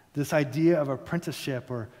 this idea of apprenticeship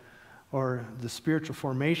or the spiritual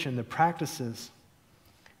formation, the practices,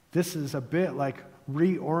 this is a bit like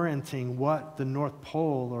reorienting what the North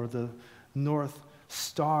Pole or the North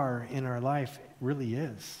Star in our life really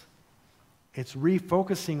is. It's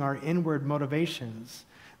refocusing our inward motivations.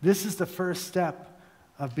 This is the first step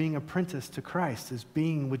of being apprenticed to Christ, is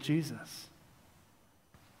being with Jesus.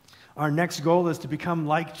 Our next goal is to become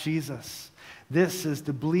like Jesus. This is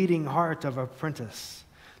the bleeding heart of apprentice,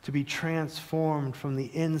 to be transformed from the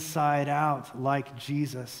inside out like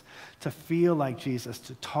Jesus, to feel like Jesus,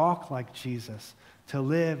 to talk like Jesus, to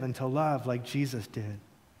live and to love like Jesus did.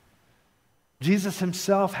 Jesus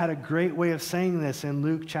himself had a great way of saying this in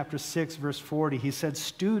Luke chapter 6, verse 40. He said,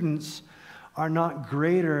 "Students are not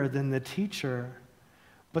greater than the teacher,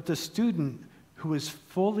 but the student who is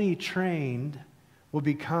fully trained will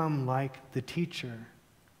become like the teacher."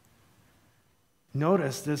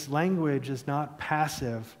 Notice this language is not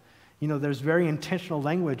passive. There's very intentional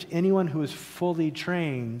language. Anyone who is fully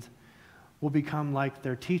trained will become like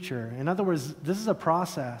their teacher. In other words, this is a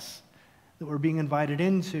process that we're being invited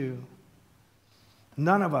into.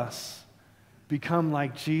 None of us become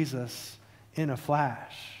like Jesus in a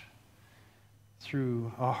flash,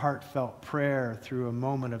 through a heartfelt prayer, through a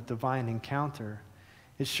moment of divine encounter.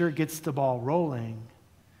 It sure gets the ball rolling,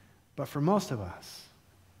 but for most of us,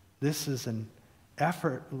 this is an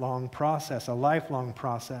effort-long process, a lifelong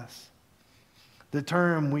process. The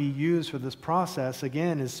term we use for this process,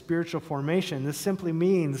 again, is spiritual formation. This simply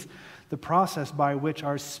means the process by which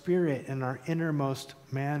our spirit and our innermost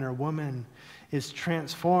man or woman is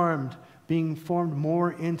transformed, being formed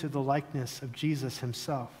more into the likeness of Jesus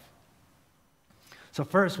himself. So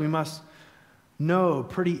first, we must know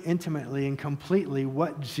pretty intimately and completely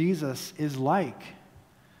what Jesus is like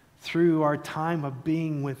through our time of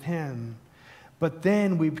being with him. But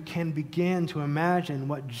then we can begin to imagine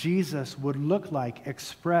what Jesus would look like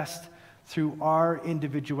expressed through our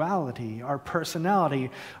individuality, our personality,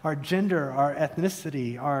 our gender, our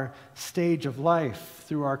ethnicity, our stage of life,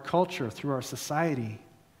 through our culture, through our society.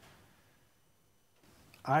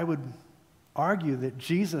 I would argue that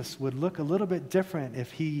Jesus would look a little bit different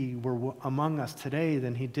if he were among us today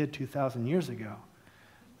than he did 2,000 years ago.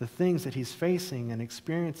 The things that he's facing and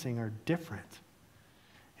experiencing are different.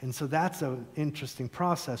 And so that's an interesting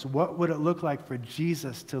process. What would it look like for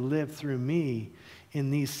Jesus to live through me in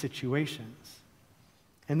these situations?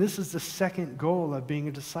 And this is the second goal of being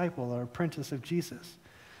a disciple or apprentice of Jesus,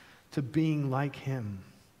 to being like him.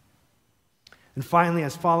 And finally,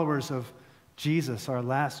 as followers of Jesus, our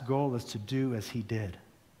last goal is to do as he did.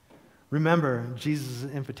 Remember Jesus'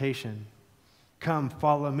 invitation, "Come,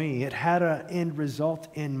 follow me." It had an end result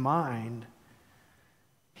in mind.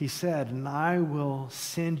 He said, "And I will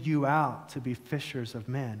send you out to be fishers of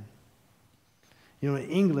men." In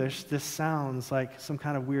English, this sounds like some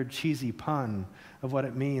kind of weird cheesy pun of what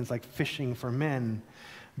it means, like fishing for men.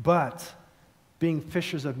 But being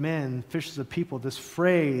fishers of men, fishers of people, this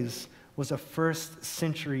phrase was a first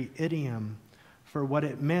century idiom for what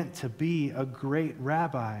it meant to be a great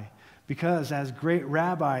rabbi. Because as great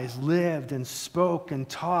rabbis lived and spoke and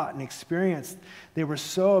taught and experienced, they were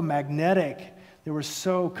so magnetic, they were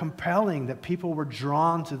so compelling that people were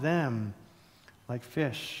drawn to them like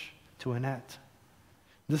fish to a net.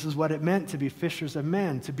 This is what it meant to be fishers of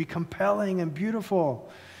men, to be compelling and beautiful,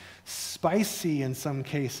 spicy in some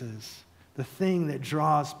cases, the thing that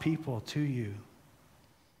draws people to you.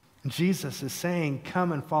 Jesus is saying,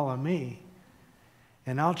 "Come and follow me,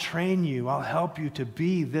 and I'll train you, I'll help you to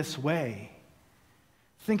be this way."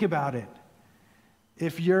 Think about it.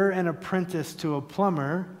 If you're an apprentice to a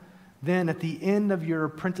plumber, then at the end of your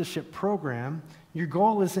apprenticeship program, your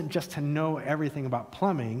goal isn't just to know everything about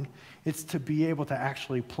plumbing, it's to be able to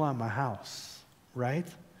actually plumb a house, right?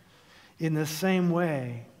 In the same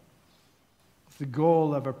way, the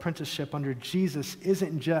goal of apprenticeship under Jesus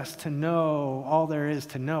isn't just to know all there is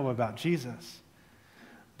to know about Jesus,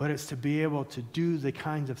 but it's to be able to do the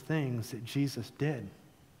kinds of things that Jesus did.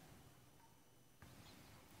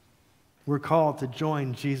 We're called to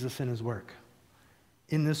join Jesus in his work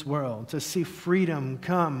in this world, to see freedom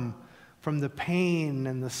come from the pain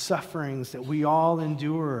and the sufferings that we all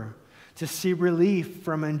endure, to see relief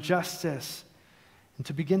from injustice, and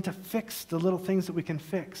to begin to fix the little things that we can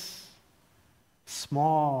fix.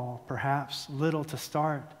 Small, perhaps, little to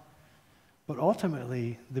start, but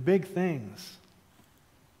ultimately, the big things.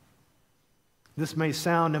 This may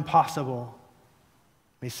sound impossible,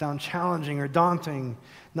 may sound challenging or daunting,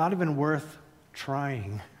 not even worth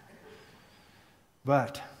trying.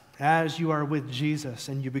 But as you are with Jesus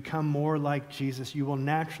and you become more like Jesus, you will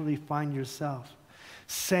naturally find yourself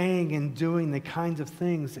saying and doing the kinds of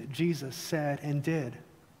things that Jesus said and did.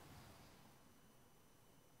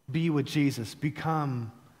 Be with Jesus,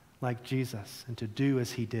 become like Jesus, and to do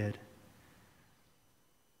as he did.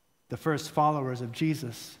 The first followers of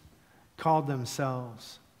Jesus called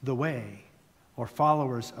themselves the Way, or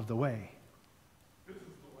followers of the Way. This is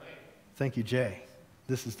the way. Thank you, Jay.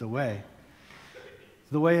 This is the way.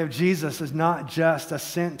 The way of Jesus is not just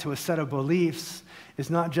assent to a set of beliefs. It's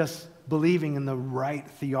not just believing in the right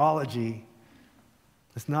theology.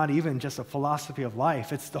 It's not even just a philosophy of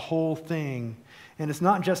life. It's the whole thing. And it's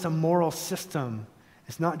not just a moral system.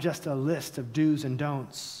 It's not just a list of do's and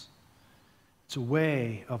don'ts. It's a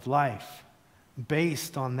way of life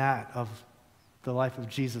based on that of the life of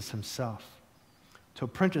Jesus himself. To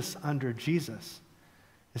apprentice under Jesus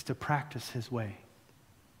is to practice his way.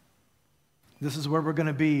 This is where we're going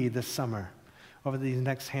to be this summer, over these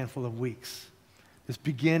next handful of weeks. This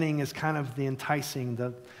beginning is kind of the enticing,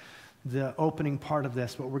 the opening part of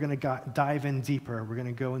this, but we're going to dive in deeper. We're going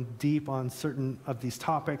to go in deep on certain of these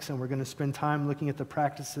topics, and we're going to spend time looking at the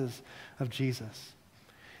practices of Jesus.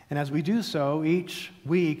 And as we do so, each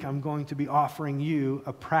week I'm going to be offering you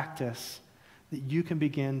a practice that you can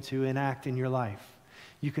begin to enact in your life.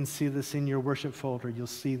 You can see this in your worship folder. You'll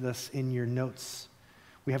see this in your notes.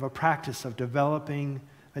 We have a practice of developing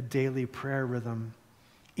a daily prayer rhythm.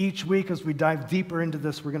 Each week as we dive deeper into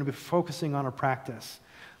this, we're going to be focusing on a practice,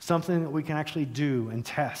 something that we can actually do and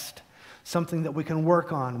test, something that we can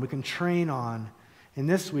work on, we can train on. And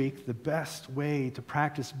this week, the best way to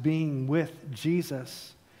practice being with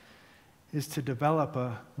Jesus is to develop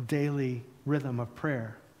a daily rhythm of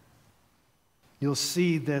prayer. You'll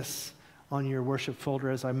see this on your worship folder,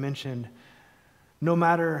 as I mentioned. No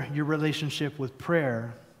matter your relationship with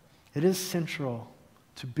prayer, it is central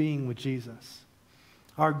to being with Jesus.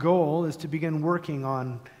 Our goal is to begin working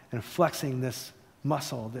on and flexing this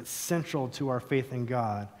muscle that's central to our faith in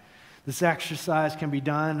God. This exercise can be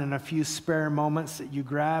done in a few spare moments that you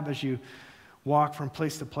grab as you walk from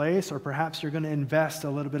place to place, or perhaps you're going to invest a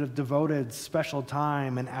little bit of devoted special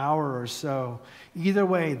time, an hour or so. Either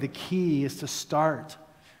way, the key is to start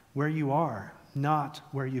where you are, not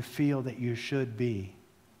where you feel that you should be.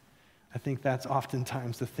 I think that's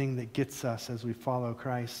oftentimes the thing that gets us as we follow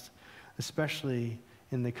Christ, especially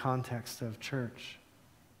in the context of church.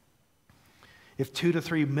 If 2 to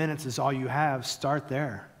 3 minutes is all you have, start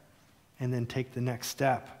there and then take the next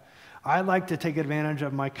step. I like to take advantage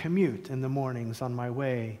of my commute in the mornings on my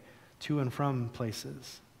way to and from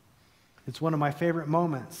places. It's one of my favorite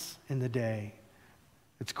moments in the day.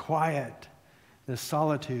 It's quiet, there's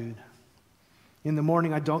solitude. In the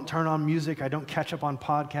morning, I don't turn on music. I don't catch up on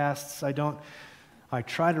podcasts. I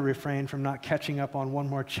try to refrain from not catching up on one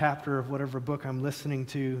more chapter of whatever book I'm listening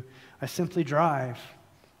to. I simply drive.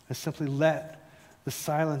 I simply let the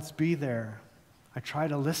silence be there. I try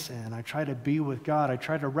to listen. I try to be with God. I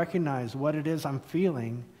try to recognize what it is I'm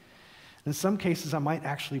feeling. In some cases, I might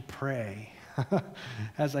actually pray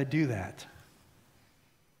as I do that.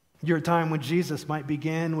 Your time with Jesus might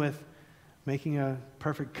begin with making a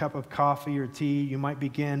perfect cup of coffee or tea. You might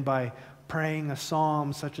begin by praying a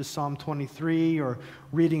psalm such as Psalm 23 or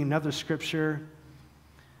reading another scripture.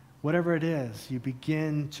 Whatever it is, you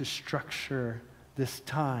begin to structure this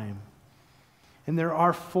time. And there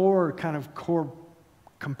are 4 kind of core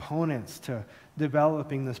components to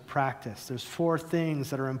developing this practice. There's 4 things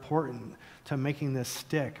that are important to making this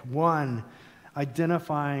stick. 1,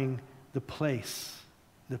 identifying the place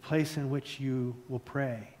in which you will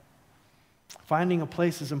pray. Finding a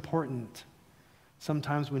place is important.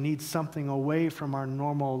 Sometimes we need something away from our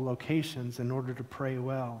normal locations in order to pray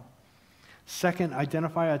well. 2nd,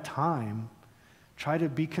 identify a time. Try to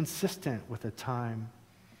be consistent with a time.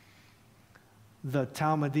 The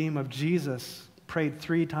Talmudim of Jesus prayed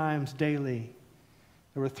 3 times daily.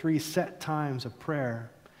 There were 3 set times of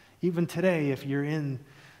prayer. Even today, if you're in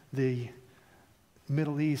the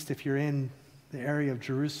Middle East, if you're in the area of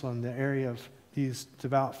Jerusalem, the area of these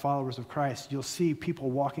devout followers of Christ, you'll see people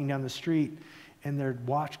walking down the street and their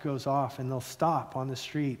watch goes off and they'll stop on the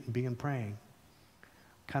street and begin praying,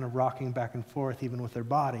 kind of rocking back and forth even with their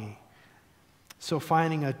body. So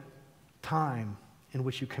finding a time in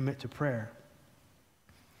which you commit to prayer.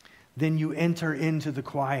 Then you enter into the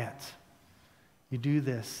quiet. You do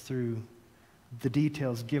this through the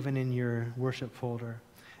details given in your worship folder.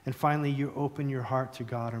 And finally, you open your heart to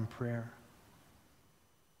God in prayer.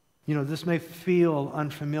 You know, this may feel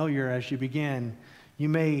unfamiliar as you begin. You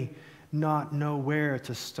may not know where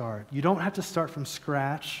to start. You don't have to start from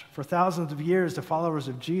scratch. For thousands of years, the followers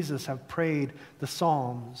of Jesus have prayed the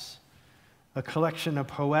Psalms, a collection of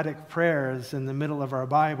poetic prayers in the middle of our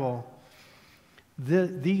Bible.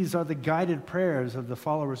 These are the guided prayers of the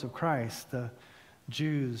followers of Christ, the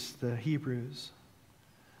Jews, the Hebrews.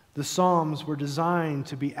 The Psalms were designed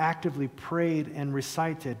to be actively prayed and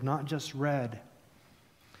recited, not just read.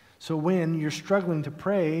 So when you're struggling to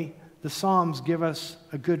pray, the Psalms give us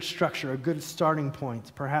a good structure, a good starting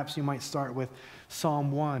point. Perhaps you might start with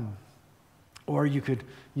Psalm 1, or you could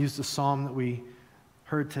use the psalm that we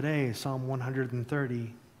heard today, Psalm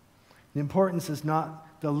 130. The importance is not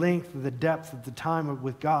the length or the depth of the time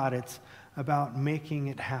with God. It's about making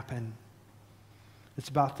it happen. It's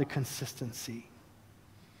about the consistency.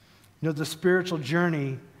 You know, the spiritual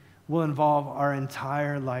journey will involve our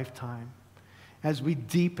entire lifetime. As we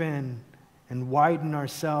deepen and widen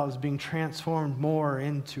ourselves, being transformed more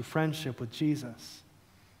into friendship with Jesus.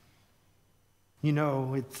 You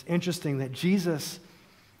know, it's interesting that Jesus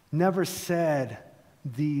never said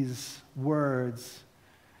these words.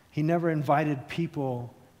 He never invited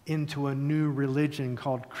people into a new religion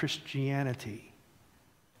called Christianity.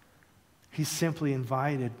 He simply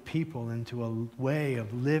invited people into a way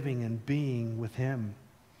of living and being with him,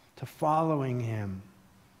 to following him.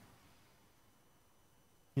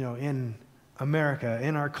 You know, in America,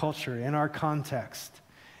 in our culture, in our context,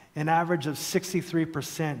 an average of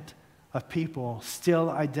 63% of people still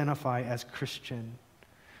identify as Christian.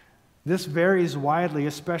 This varies widely,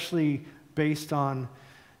 especially based on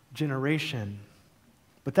generation.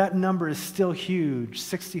 But that number is still huge.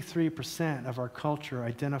 63% of our culture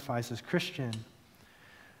identifies as Christian.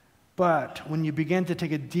 But when you begin to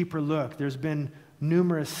take a deeper look, there's been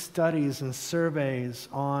numerous studies and surveys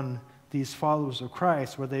on these followers of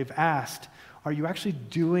Christ where they've asked, are you actually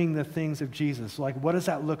doing the things of Jesus? Like, what does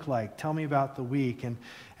that look like? Tell me about the week. And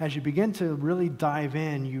as you begin to really dive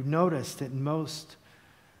in, you notice that most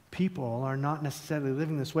people are not necessarily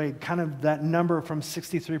living this way. Kind of that number from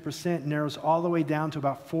 63% narrows all the way down to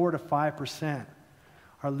about 4 to 5%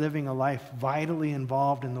 are living a life vitally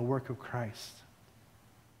involved in the work of Christ.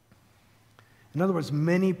 In other words,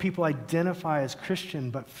 many people identify as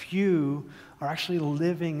Christian, but few are actually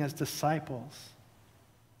living as disciples.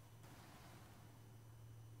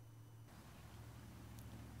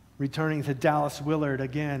 Returning to Dallas Willard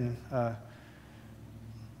again,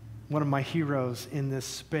 one of my heroes in this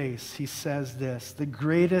space, he says this: the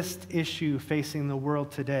greatest issue facing the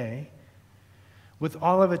world today, with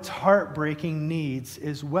all of its heartbreaking needs,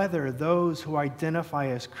 is whether those who identify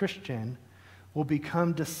as Christian will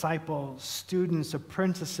become disciples, students,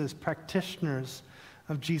 apprentices, practitioners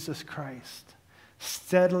of Jesus Christ,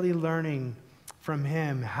 steadily learning from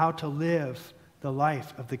him how to live the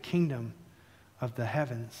life of the kingdom of the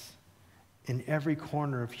heavens in every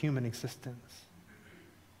corner of human existence.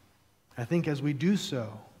 I think as we do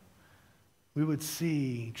so, we would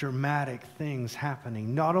see dramatic things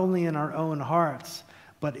happening, not only in our own hearts,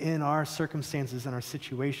 but in our circumstances and our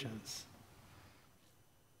situations.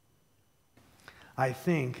 I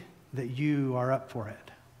think that you are up for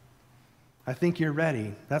it. I think you're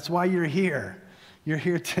ready. That's why you're here. You're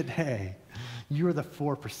here today. You're the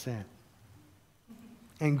 4%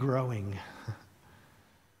 and growing.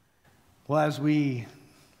 Well, as we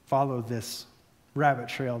follow this rabbit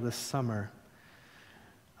trail this summer,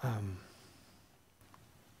 I'm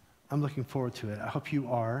looking forward to it. I hope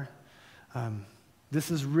you are.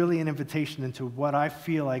 This is really an invitation into what I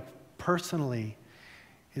feel like personally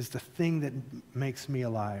is the thing that makes me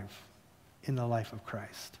alive in the life of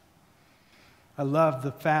Christ. I love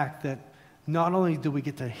the fact that not only do we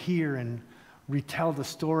get to hear and retell the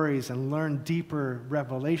stories and learn deeper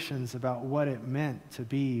revelations about what it meant to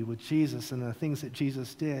be with Jesus and the things that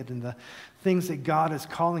Jesus did and the things that God is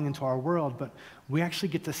calling into our world, but we actually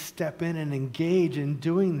get to step in and engage in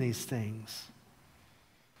doing these things.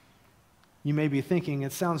 You may be thinking,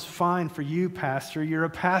 it sounds fine for you, Pastor. You're a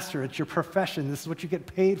pastor. It's your profession. This is what you get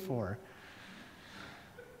paid for.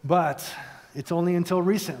 But it's only until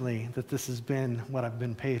recently that this has been what I've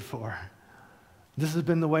been paid for. This has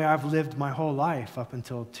been the way I've lived my whole life up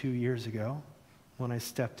until 2 years ago when I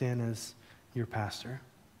stepped in as your pastor.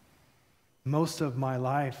 Most of my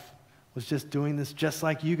life was just doing this just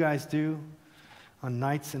like you guys do on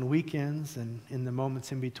nights and weekends and in the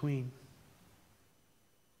moments in between.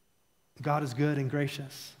 God is good and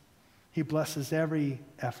gracious. He blesses every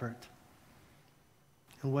effort.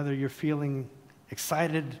 And whether you're feeling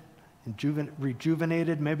excited and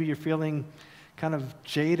rejuvenated, maybe you're feeling kind of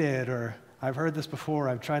jaded, or I've heard this before,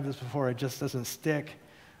 I've tried this before, it just doesn't stick.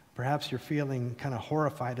 Perhaps you're feeling kind of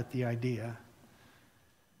horrified at the idea.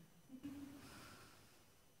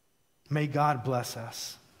 May God bless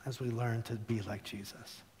us as we learn to be like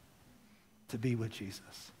Jesus, to be with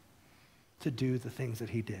Jesus, to do the things that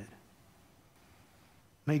he did.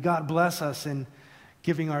 May God bless us in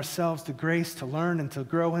giving ourselves the grace to learn and to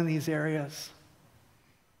grow in these areas.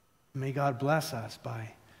 May God bless us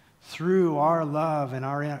by, through our love and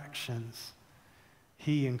our actions,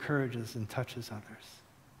 he encourages and touches others.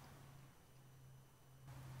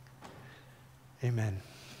 Amen.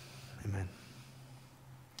 Amen.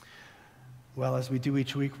 Well, as we do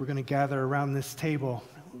each week, we're going to gather around this table.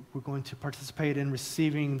 We're going to participate in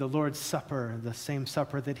receiving the Lord's Supper, the same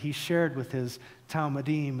supper that he shared with his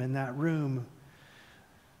Talmudim in that room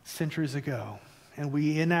centuries ago. And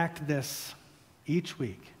we enact this each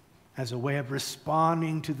week as a way of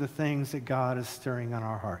responding to the things that God is stirring on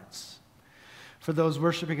our hearts. For those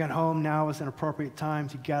worshiping at home, now is an appropriate time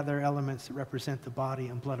to gather elements that represent the body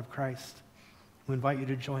and blood of Christ. We invite you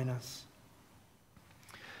to join us.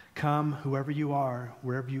 Come, whoever you are,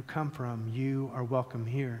 wherever you come from, you are welcome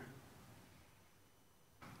here.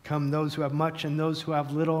 Come, those who have much and those who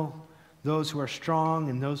have little, those who are strong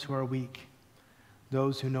and those who are weak,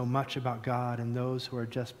 those who know much about God and those who are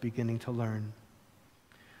just beginning to learn,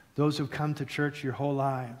 those who have come to church your whole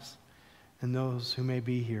lives and those who may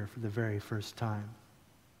be here for the very first time.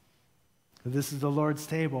 This is the Lord's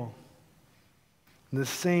table. The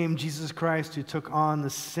same Jesus Christ who took on the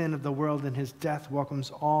sin of the world in his death welcomes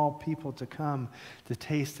all people to come to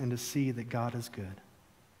taste and to see that God is good.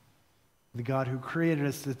 The God who created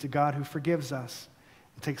us, the God who forgives us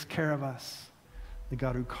and takes care of us, the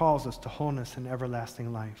God who calls us to wholeness and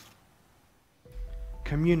everlasting life.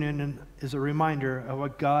 Communion is a reminder of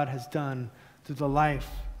what God has done through the life,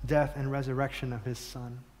 death, and resurrection of his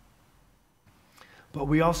Son. But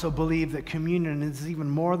we also believe that communion is even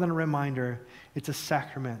more than a reminder. It's a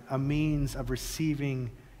sacrament, a means of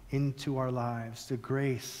receiving into our lives the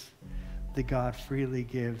grace that God freely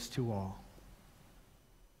gives to all.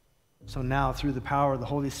 So now, through the power of the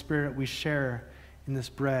Holy Spirit, we share in this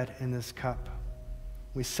bread and this cup.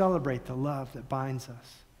 We celebrate the love that binds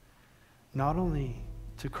us, not only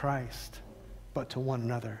to Christ, but to one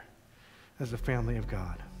another as a family of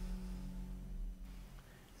God.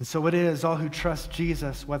 And so it is, all who trust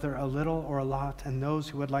Jesus, whether a little or a lot, and those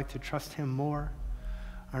who would like to trust him more,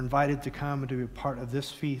 are invited to come and to be a part of this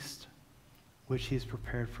feast which he's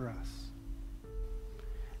prepared for us.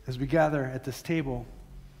 As we gather at this table,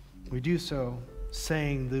 we do so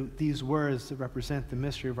saying these words that represent the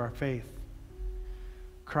mystery of our faith.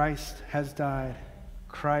 Christ has died,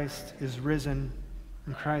 Christ is risen,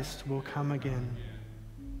 and Christ will come again.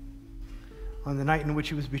 On the night in which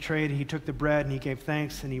he was betrayed, he took the bread and he gave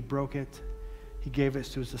thanks and he broke it. He gave it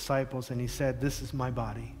to his disciples and he said, "This is my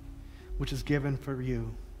body, which is given for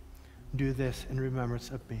you. Do this in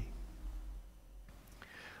remembrance of me."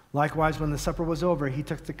 Likewise, when the supper was over, he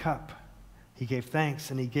took the cup. He gave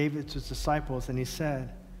thanks and he gave it to his disciples and he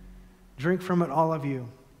said, "Drink from it, all of you.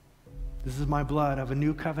 This is my blood of a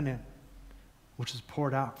new covenant, which is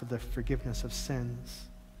poured out for the forgiveness of sins.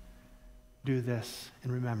 Do this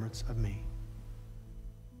in remembrance of me."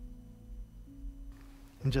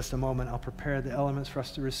 In just a moment, I'll prepare the elements for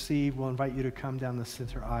us to receive. We'll invite you to come down the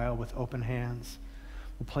center aisle with open hands.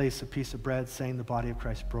 We'll place a piece of bread saying the body of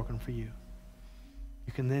Christ broken for you.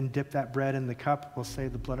 You can then dip that bread in the cup. We'll say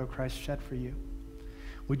the blood of Christ shed for you.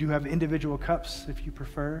 We do have individual cups if you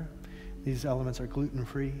prefer. These elements are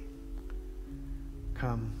gluten-free.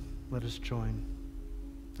 Come, let us join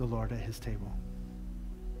the Lord at his table.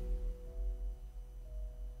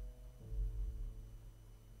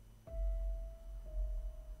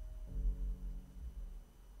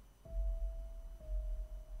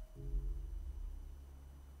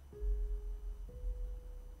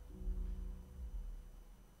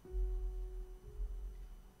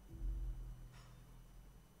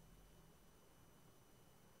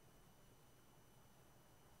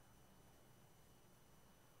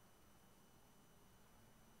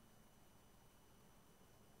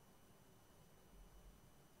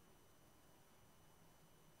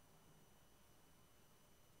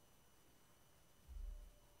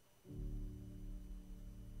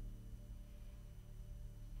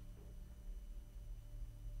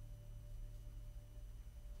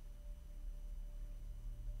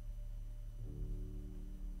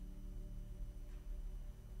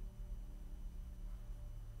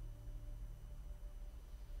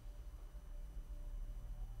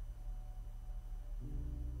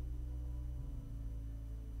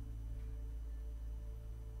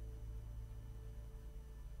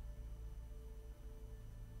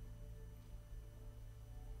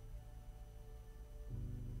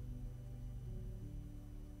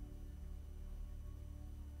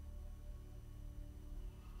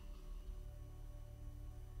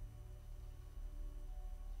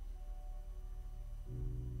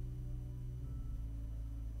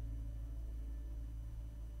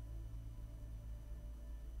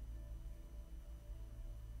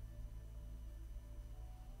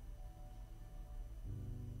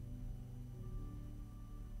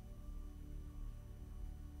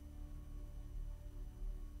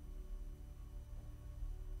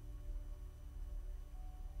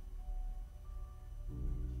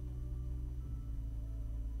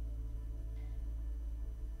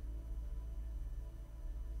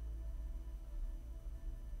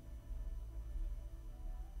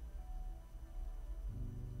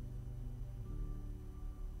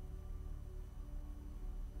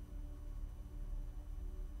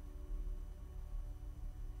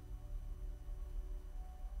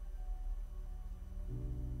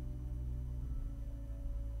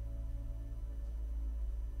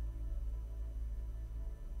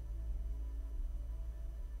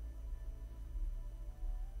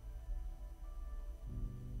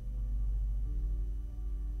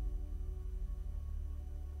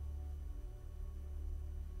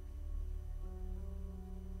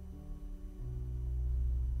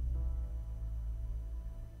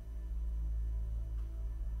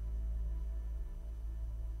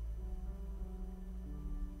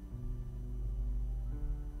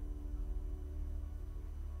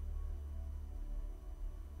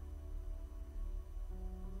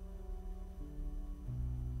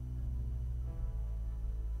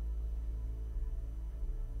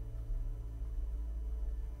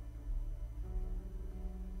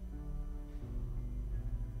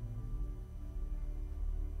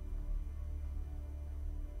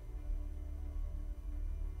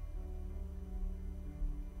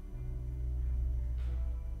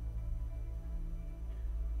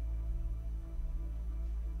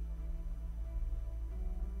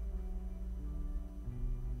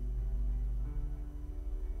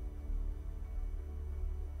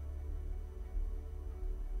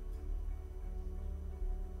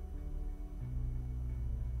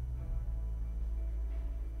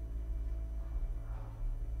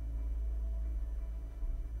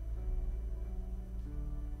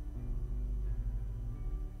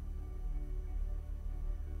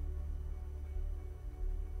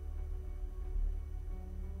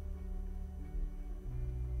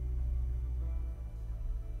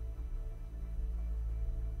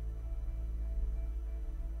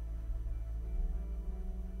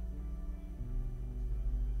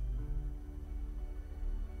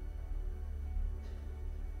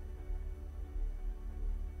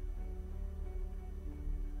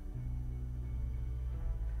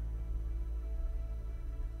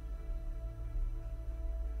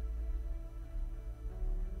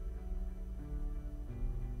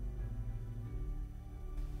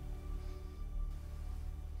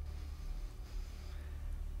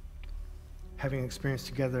 having experienced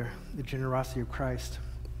together the generosity of Christ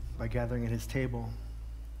by gathering at his table,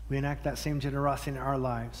 we enact that same generosity in our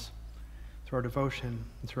lives through our devotion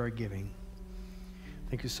and through our giving.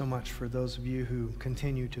 Thank you so much for those of you who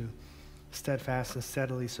continue to steadfast and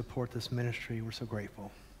steadily support this ministry. We're so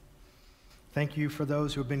grateful. Thank you for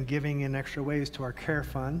those who have been giving in extra ways to our care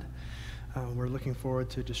fund. We're looking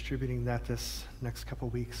forward to distributing that this next couple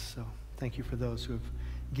weeks. So thank you for those who have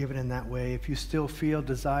given in that way. If you still feel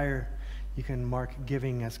desire, you can mark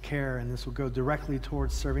giving as care, and this will go directly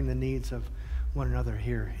towards serving the needs of one another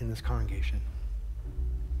here in this congregation.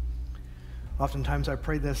 Oftentimes I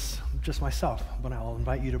pray this just myself, but I'll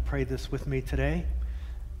invite you to pray this with me today.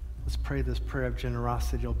 Let's pray this prayer of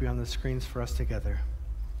generosity. It'll be on the screens for us together.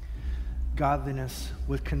 Godliness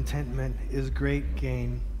with contentment is great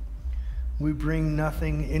gain. We bring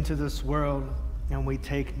nothing into this world, and we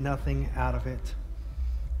take nothing out of it.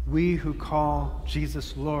 We who call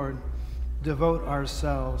Jesus Lord devote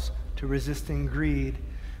ourselves to resisting greed,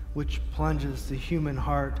 which plunges the human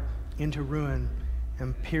heart into ruin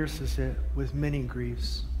and pierces it with many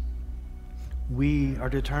griefs. We are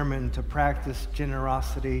determined to practice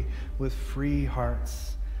generosity with free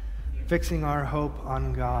hearts, fixing our hope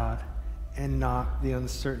on God and not the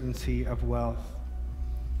uncertainty of wealth.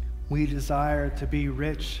 We desire to be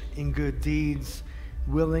rich in good deeds,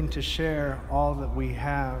 willing to share all that we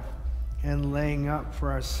have, and laying up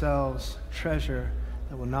for ourselves treasure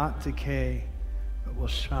that will not decay, but will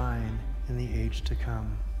shine in the age to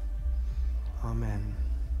come. Amen.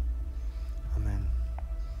 Amen.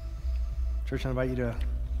 Church, I invite you to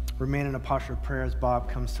remain in a posture of prayer as Bob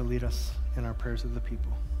comes to lead us in our prayers of the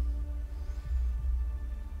people.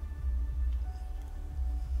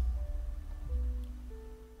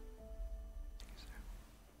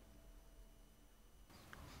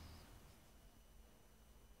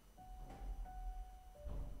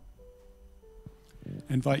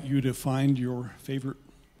 I invite you to find your favorite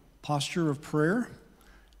posture of prayer.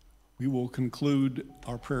 We will conclude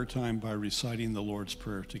our prayer time by reciting the Lord's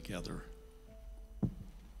Prayer together.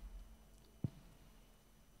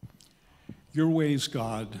 Your ways,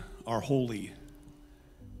 God, are holy.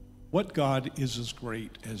 What God is as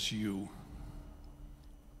great as you?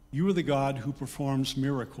 You are the God who performs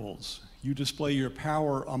miracles. You display your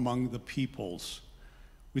power among the peoples.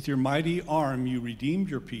 With your mighty arm, you redeemed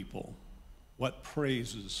your people. What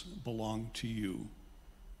praises belong to you?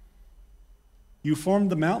 You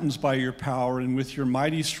formed the mountains by your power, and with your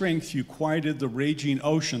mighty strength you quieted the raging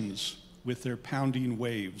oceans with their pounding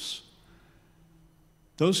waves.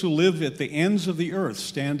 Those who live at the ends of the earth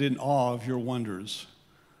stand in awe of your wonders.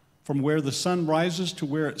 From where the sun rises to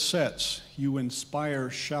where it sets, you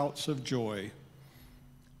inspire shouts of joy.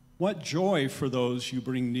 What joy for those you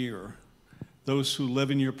bring near, those who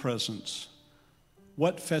live in your presence.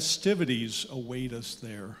 What festivities await us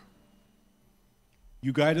there?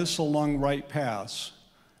 You guide us along right paths,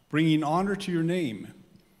 bringing honor to your name.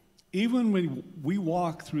 Even when we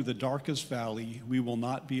walk through the darkest valley, we will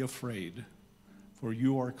not be afraid, for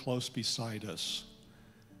you are close beside us.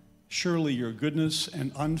 Surely your goodness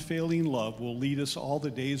and unfailing love will lead us all the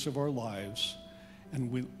days of our lives, and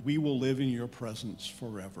we will live in your presence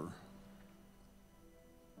forever.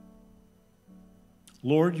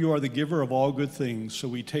 Lord, you are the giver of all good things, so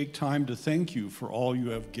we take time to thank you for all you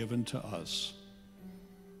have given to us.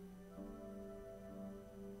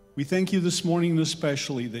 We thank you this morning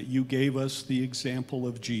especially that you gave us the example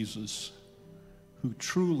of Jesus, who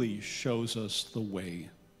truly shows us the way.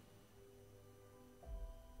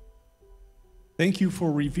 Thank you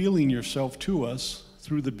for revealing yourself to us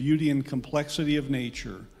through the beauty and complexity of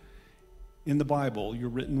nature in the Bible, your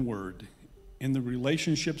written word, in the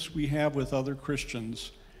relationships we have with other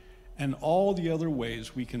Christians, and all the other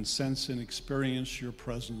ways we can sense and experience your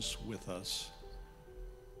presence with us.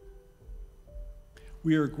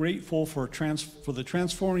 We are grateful for the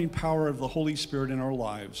transforming power of the Holy Spirit in our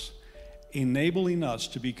lives, enabling us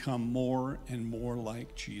to become more and more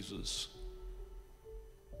like Jesus.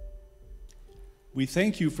 We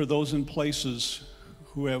thank you for those in places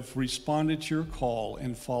who have responded to your call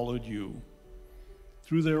and followed you.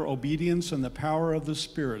 Through their obedience and the power of the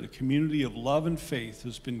Spirit, a community of love and faith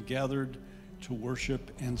has been gathered to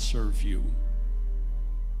worship and serve you.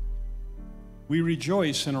 We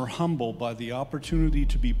rejoice and are humbled by the opportunity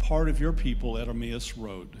to be part of your people at Emmaus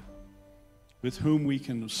Road, with whom we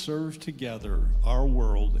can serve together our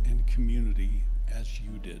world and community as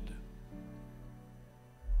you did.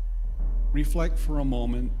 Reflect for a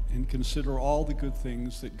moment and consider all the good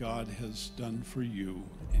things that God has done for you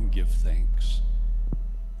and give thanks.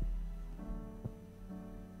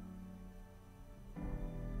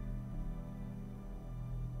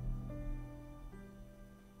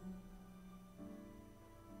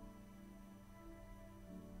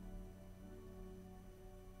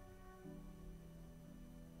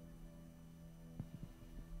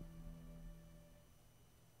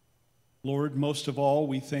 Lord, most of all,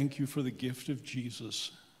 we thank you for the gift of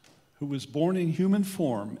Jesus, who was born in human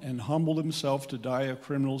form and humbled himself to die a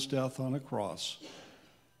criminal's death on a cross,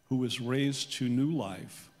 who was raised to new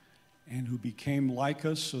life, and who became like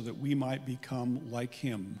us so that we might become like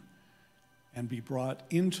him and be brought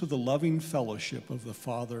into the loving fellowship of the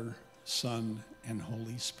Father, Son, and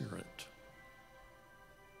Holy Spirit.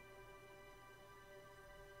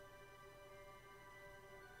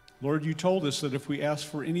 Lord, you told us that if we ask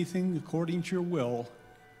for anything according to your will,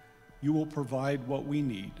 you will provide what we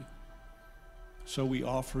need. So we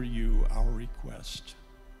offer you our request.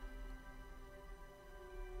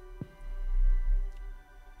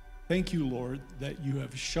 Thank you, Lord, that you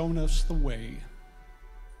have shown us the way.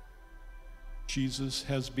 Jesus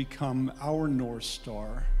has become our North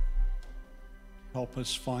Star. Help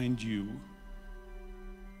us find you.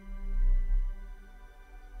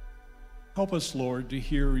 Help us, Lord, to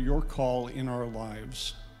hear your call in our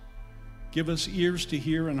lives. Give us ears to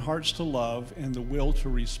hear and hearts to love and the will to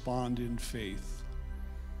respond in faith.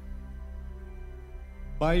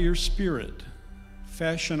 By your Spirit,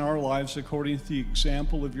 fashion our lives according to the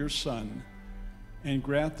example of your Son, and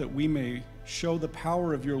grant that we may show the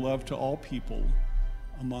power of your love to all people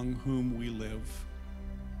among whom we live.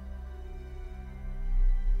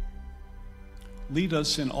 Lead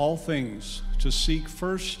us in all things to seek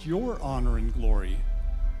first your honor and glory.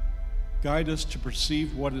 Guide us to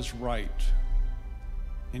perceive what is right,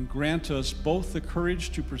 and grant us both the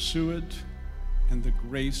courage to pursue it and the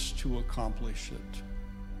grace to accomplish it.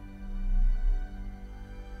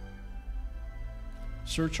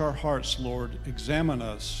 Search our hearts, Lord, examine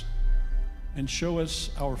us, and show us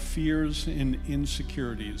our fears and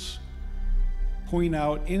insecurities. Point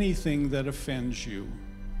out anything that offends you,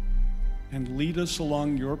 and lead us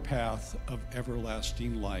along your path of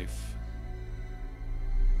everlasting life.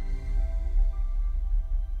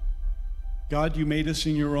 God, you made us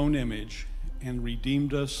in your own image and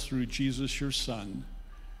redeemed us through Jesus, your Son.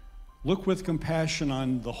 Look with compassion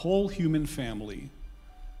on the whole human family.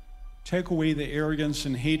 Take away the arrogance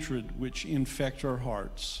and hatred which infect our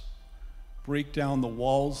hearts. Break down the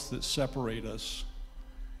walls that separate us.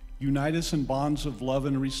 Unite us in bonds of love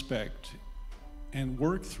and respect, and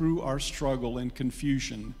work through our struggle and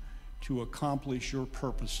confusion to accomplish your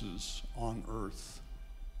purposes on earth.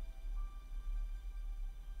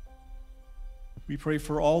 We pray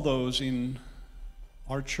for all those in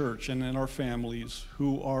our church and in our families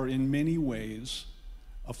who are in many ways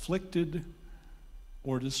afflicted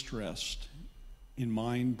or distressed in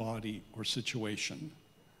mind, body, or situation.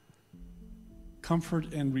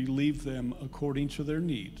 Comfort and relieve them according to their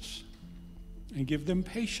needs, and give them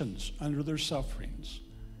patience under their sufferings.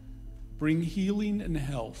 Bring healing and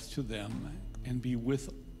health to them, and be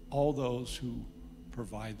with all those who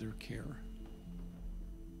provide their care.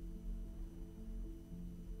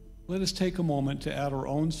 Let us take a moment to add our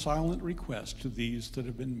own silent requests to these that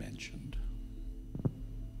have been mentioned.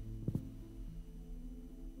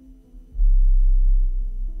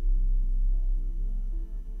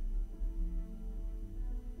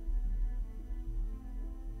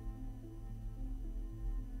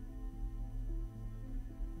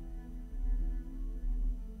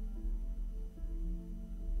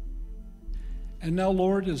 And now,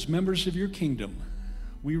 Lord, as members of your kingdom,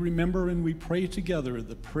 we remember and we pray together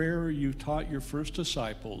the prayer you taught your first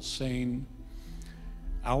disciples, saying,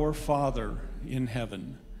 Our Father in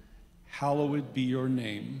heaven, hallowed be your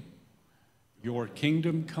name. Your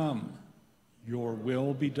kingdom come, your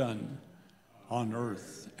will be done, on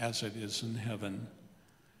earth as it is in heaven.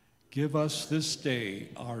 Give us this day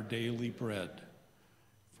our daily bread.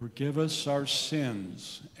 Forgive us our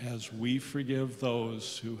sins as we forgive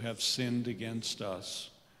those who have sinned against us.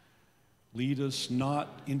 Lead us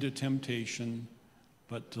not into temptation,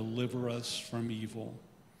 but deliver us from evil.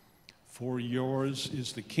 For yours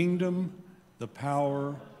is the kingdom, the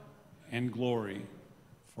power, and glory,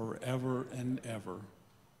 forever and ever.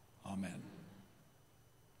 Amen.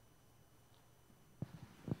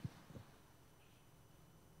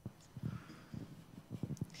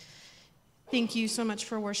 Thank you so much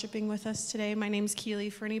for worshiping with us today. My name's Keely,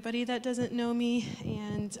 for anybody that doesn't know me,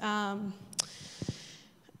 and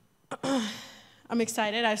I'm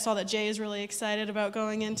excited. I saw that Jay is really excited about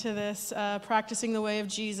going into this Practicing the Way of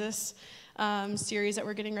Jesus series that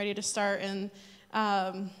we're getting ready to start, and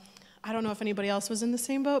I don't know if anybody else was in the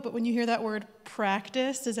same boat, but when you hear that word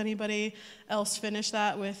practice, does anybody else finish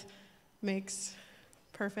that with makes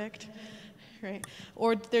perfect? Right.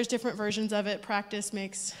 Or there's different versions of it. Practice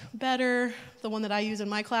makes better. The one that I use in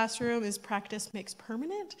my classroom is practice makes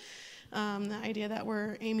permanent. The idea that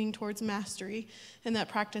we're aiming towards mastery and that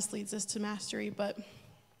practice leads us to mastery. But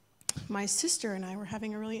my sister and I were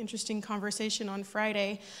having a really interesting conversation on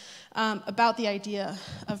Friday about the idea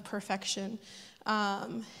of perfection.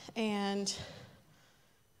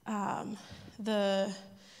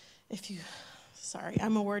 Sorry,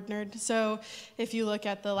 I'm a word nerd. So if you look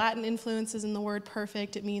at the Latin influences in the word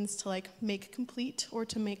perfect, it means to like make complete or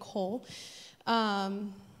to make whole.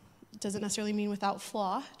 Doesn't necessarily mean without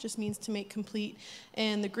flaw, it just means to make complete.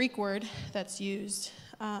 And the Greek word that's used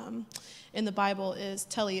in the Bible is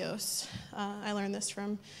teleos. I learned this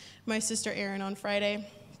from my sister Erin on Friday.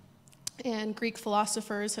 And Greek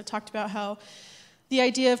philosophers have talked about how the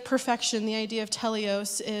idea of perfection, the idea of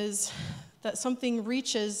teleos, is that something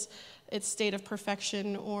reaches its state of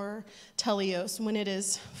perfection or teleos when it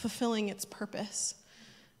is fulfilling its purpose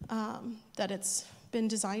that it's been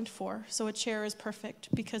designed for. So a chair is perfect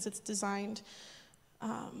because it's designed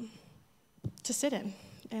to sit in,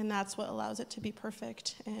 and that's what allows it to be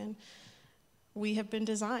perfect. And we have been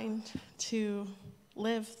designed to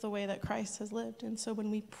live the way that Christ has lived. And so when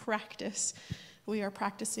we practice, we are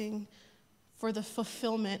practicing for the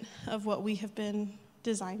fulfillment of what we have been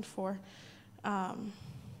designed for.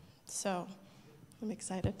 So I'm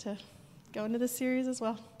excited to go into this series as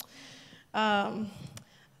well. So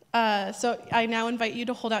I now invite you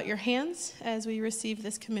to hold out your hands as we receive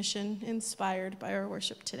this commission inspired by our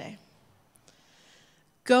worship today.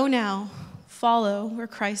 Go now, follow where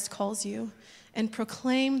Christ calls you, and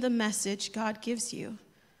proclaim the message God gives you.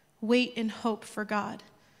 Wait in hope for God.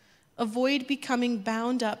 Avoid becoming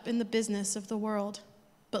bound up in the business of the world,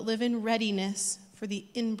 but live in readiness for the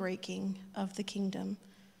inbreaking of the kingdom.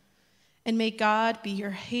 And may God be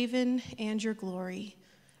your haven and your glory.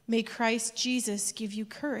 May Christ Jesus give you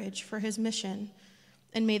courage for his mission.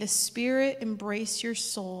 And may the Spirit embrace your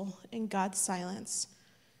soul in God's silence.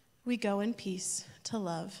 We go in peace to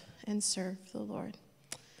love and serve the Lord.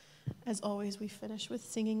 As always, we finish with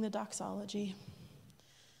singing the doxology.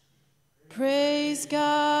 Praise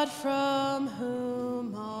God from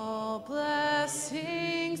whom all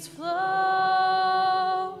blessings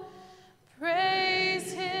flow.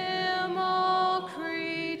 Praise him, all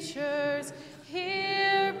creatures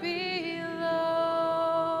here below.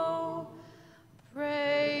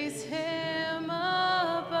 Praise him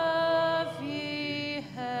above, ye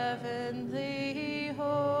heavenly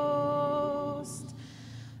host.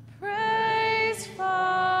 Praise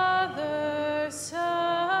Father,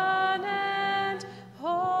 Son, and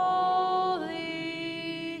Holy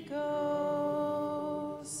Ghost.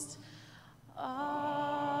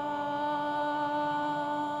 Amen.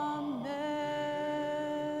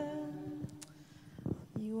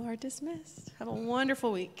 You are dismissed. Have a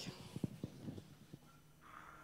wonderful week.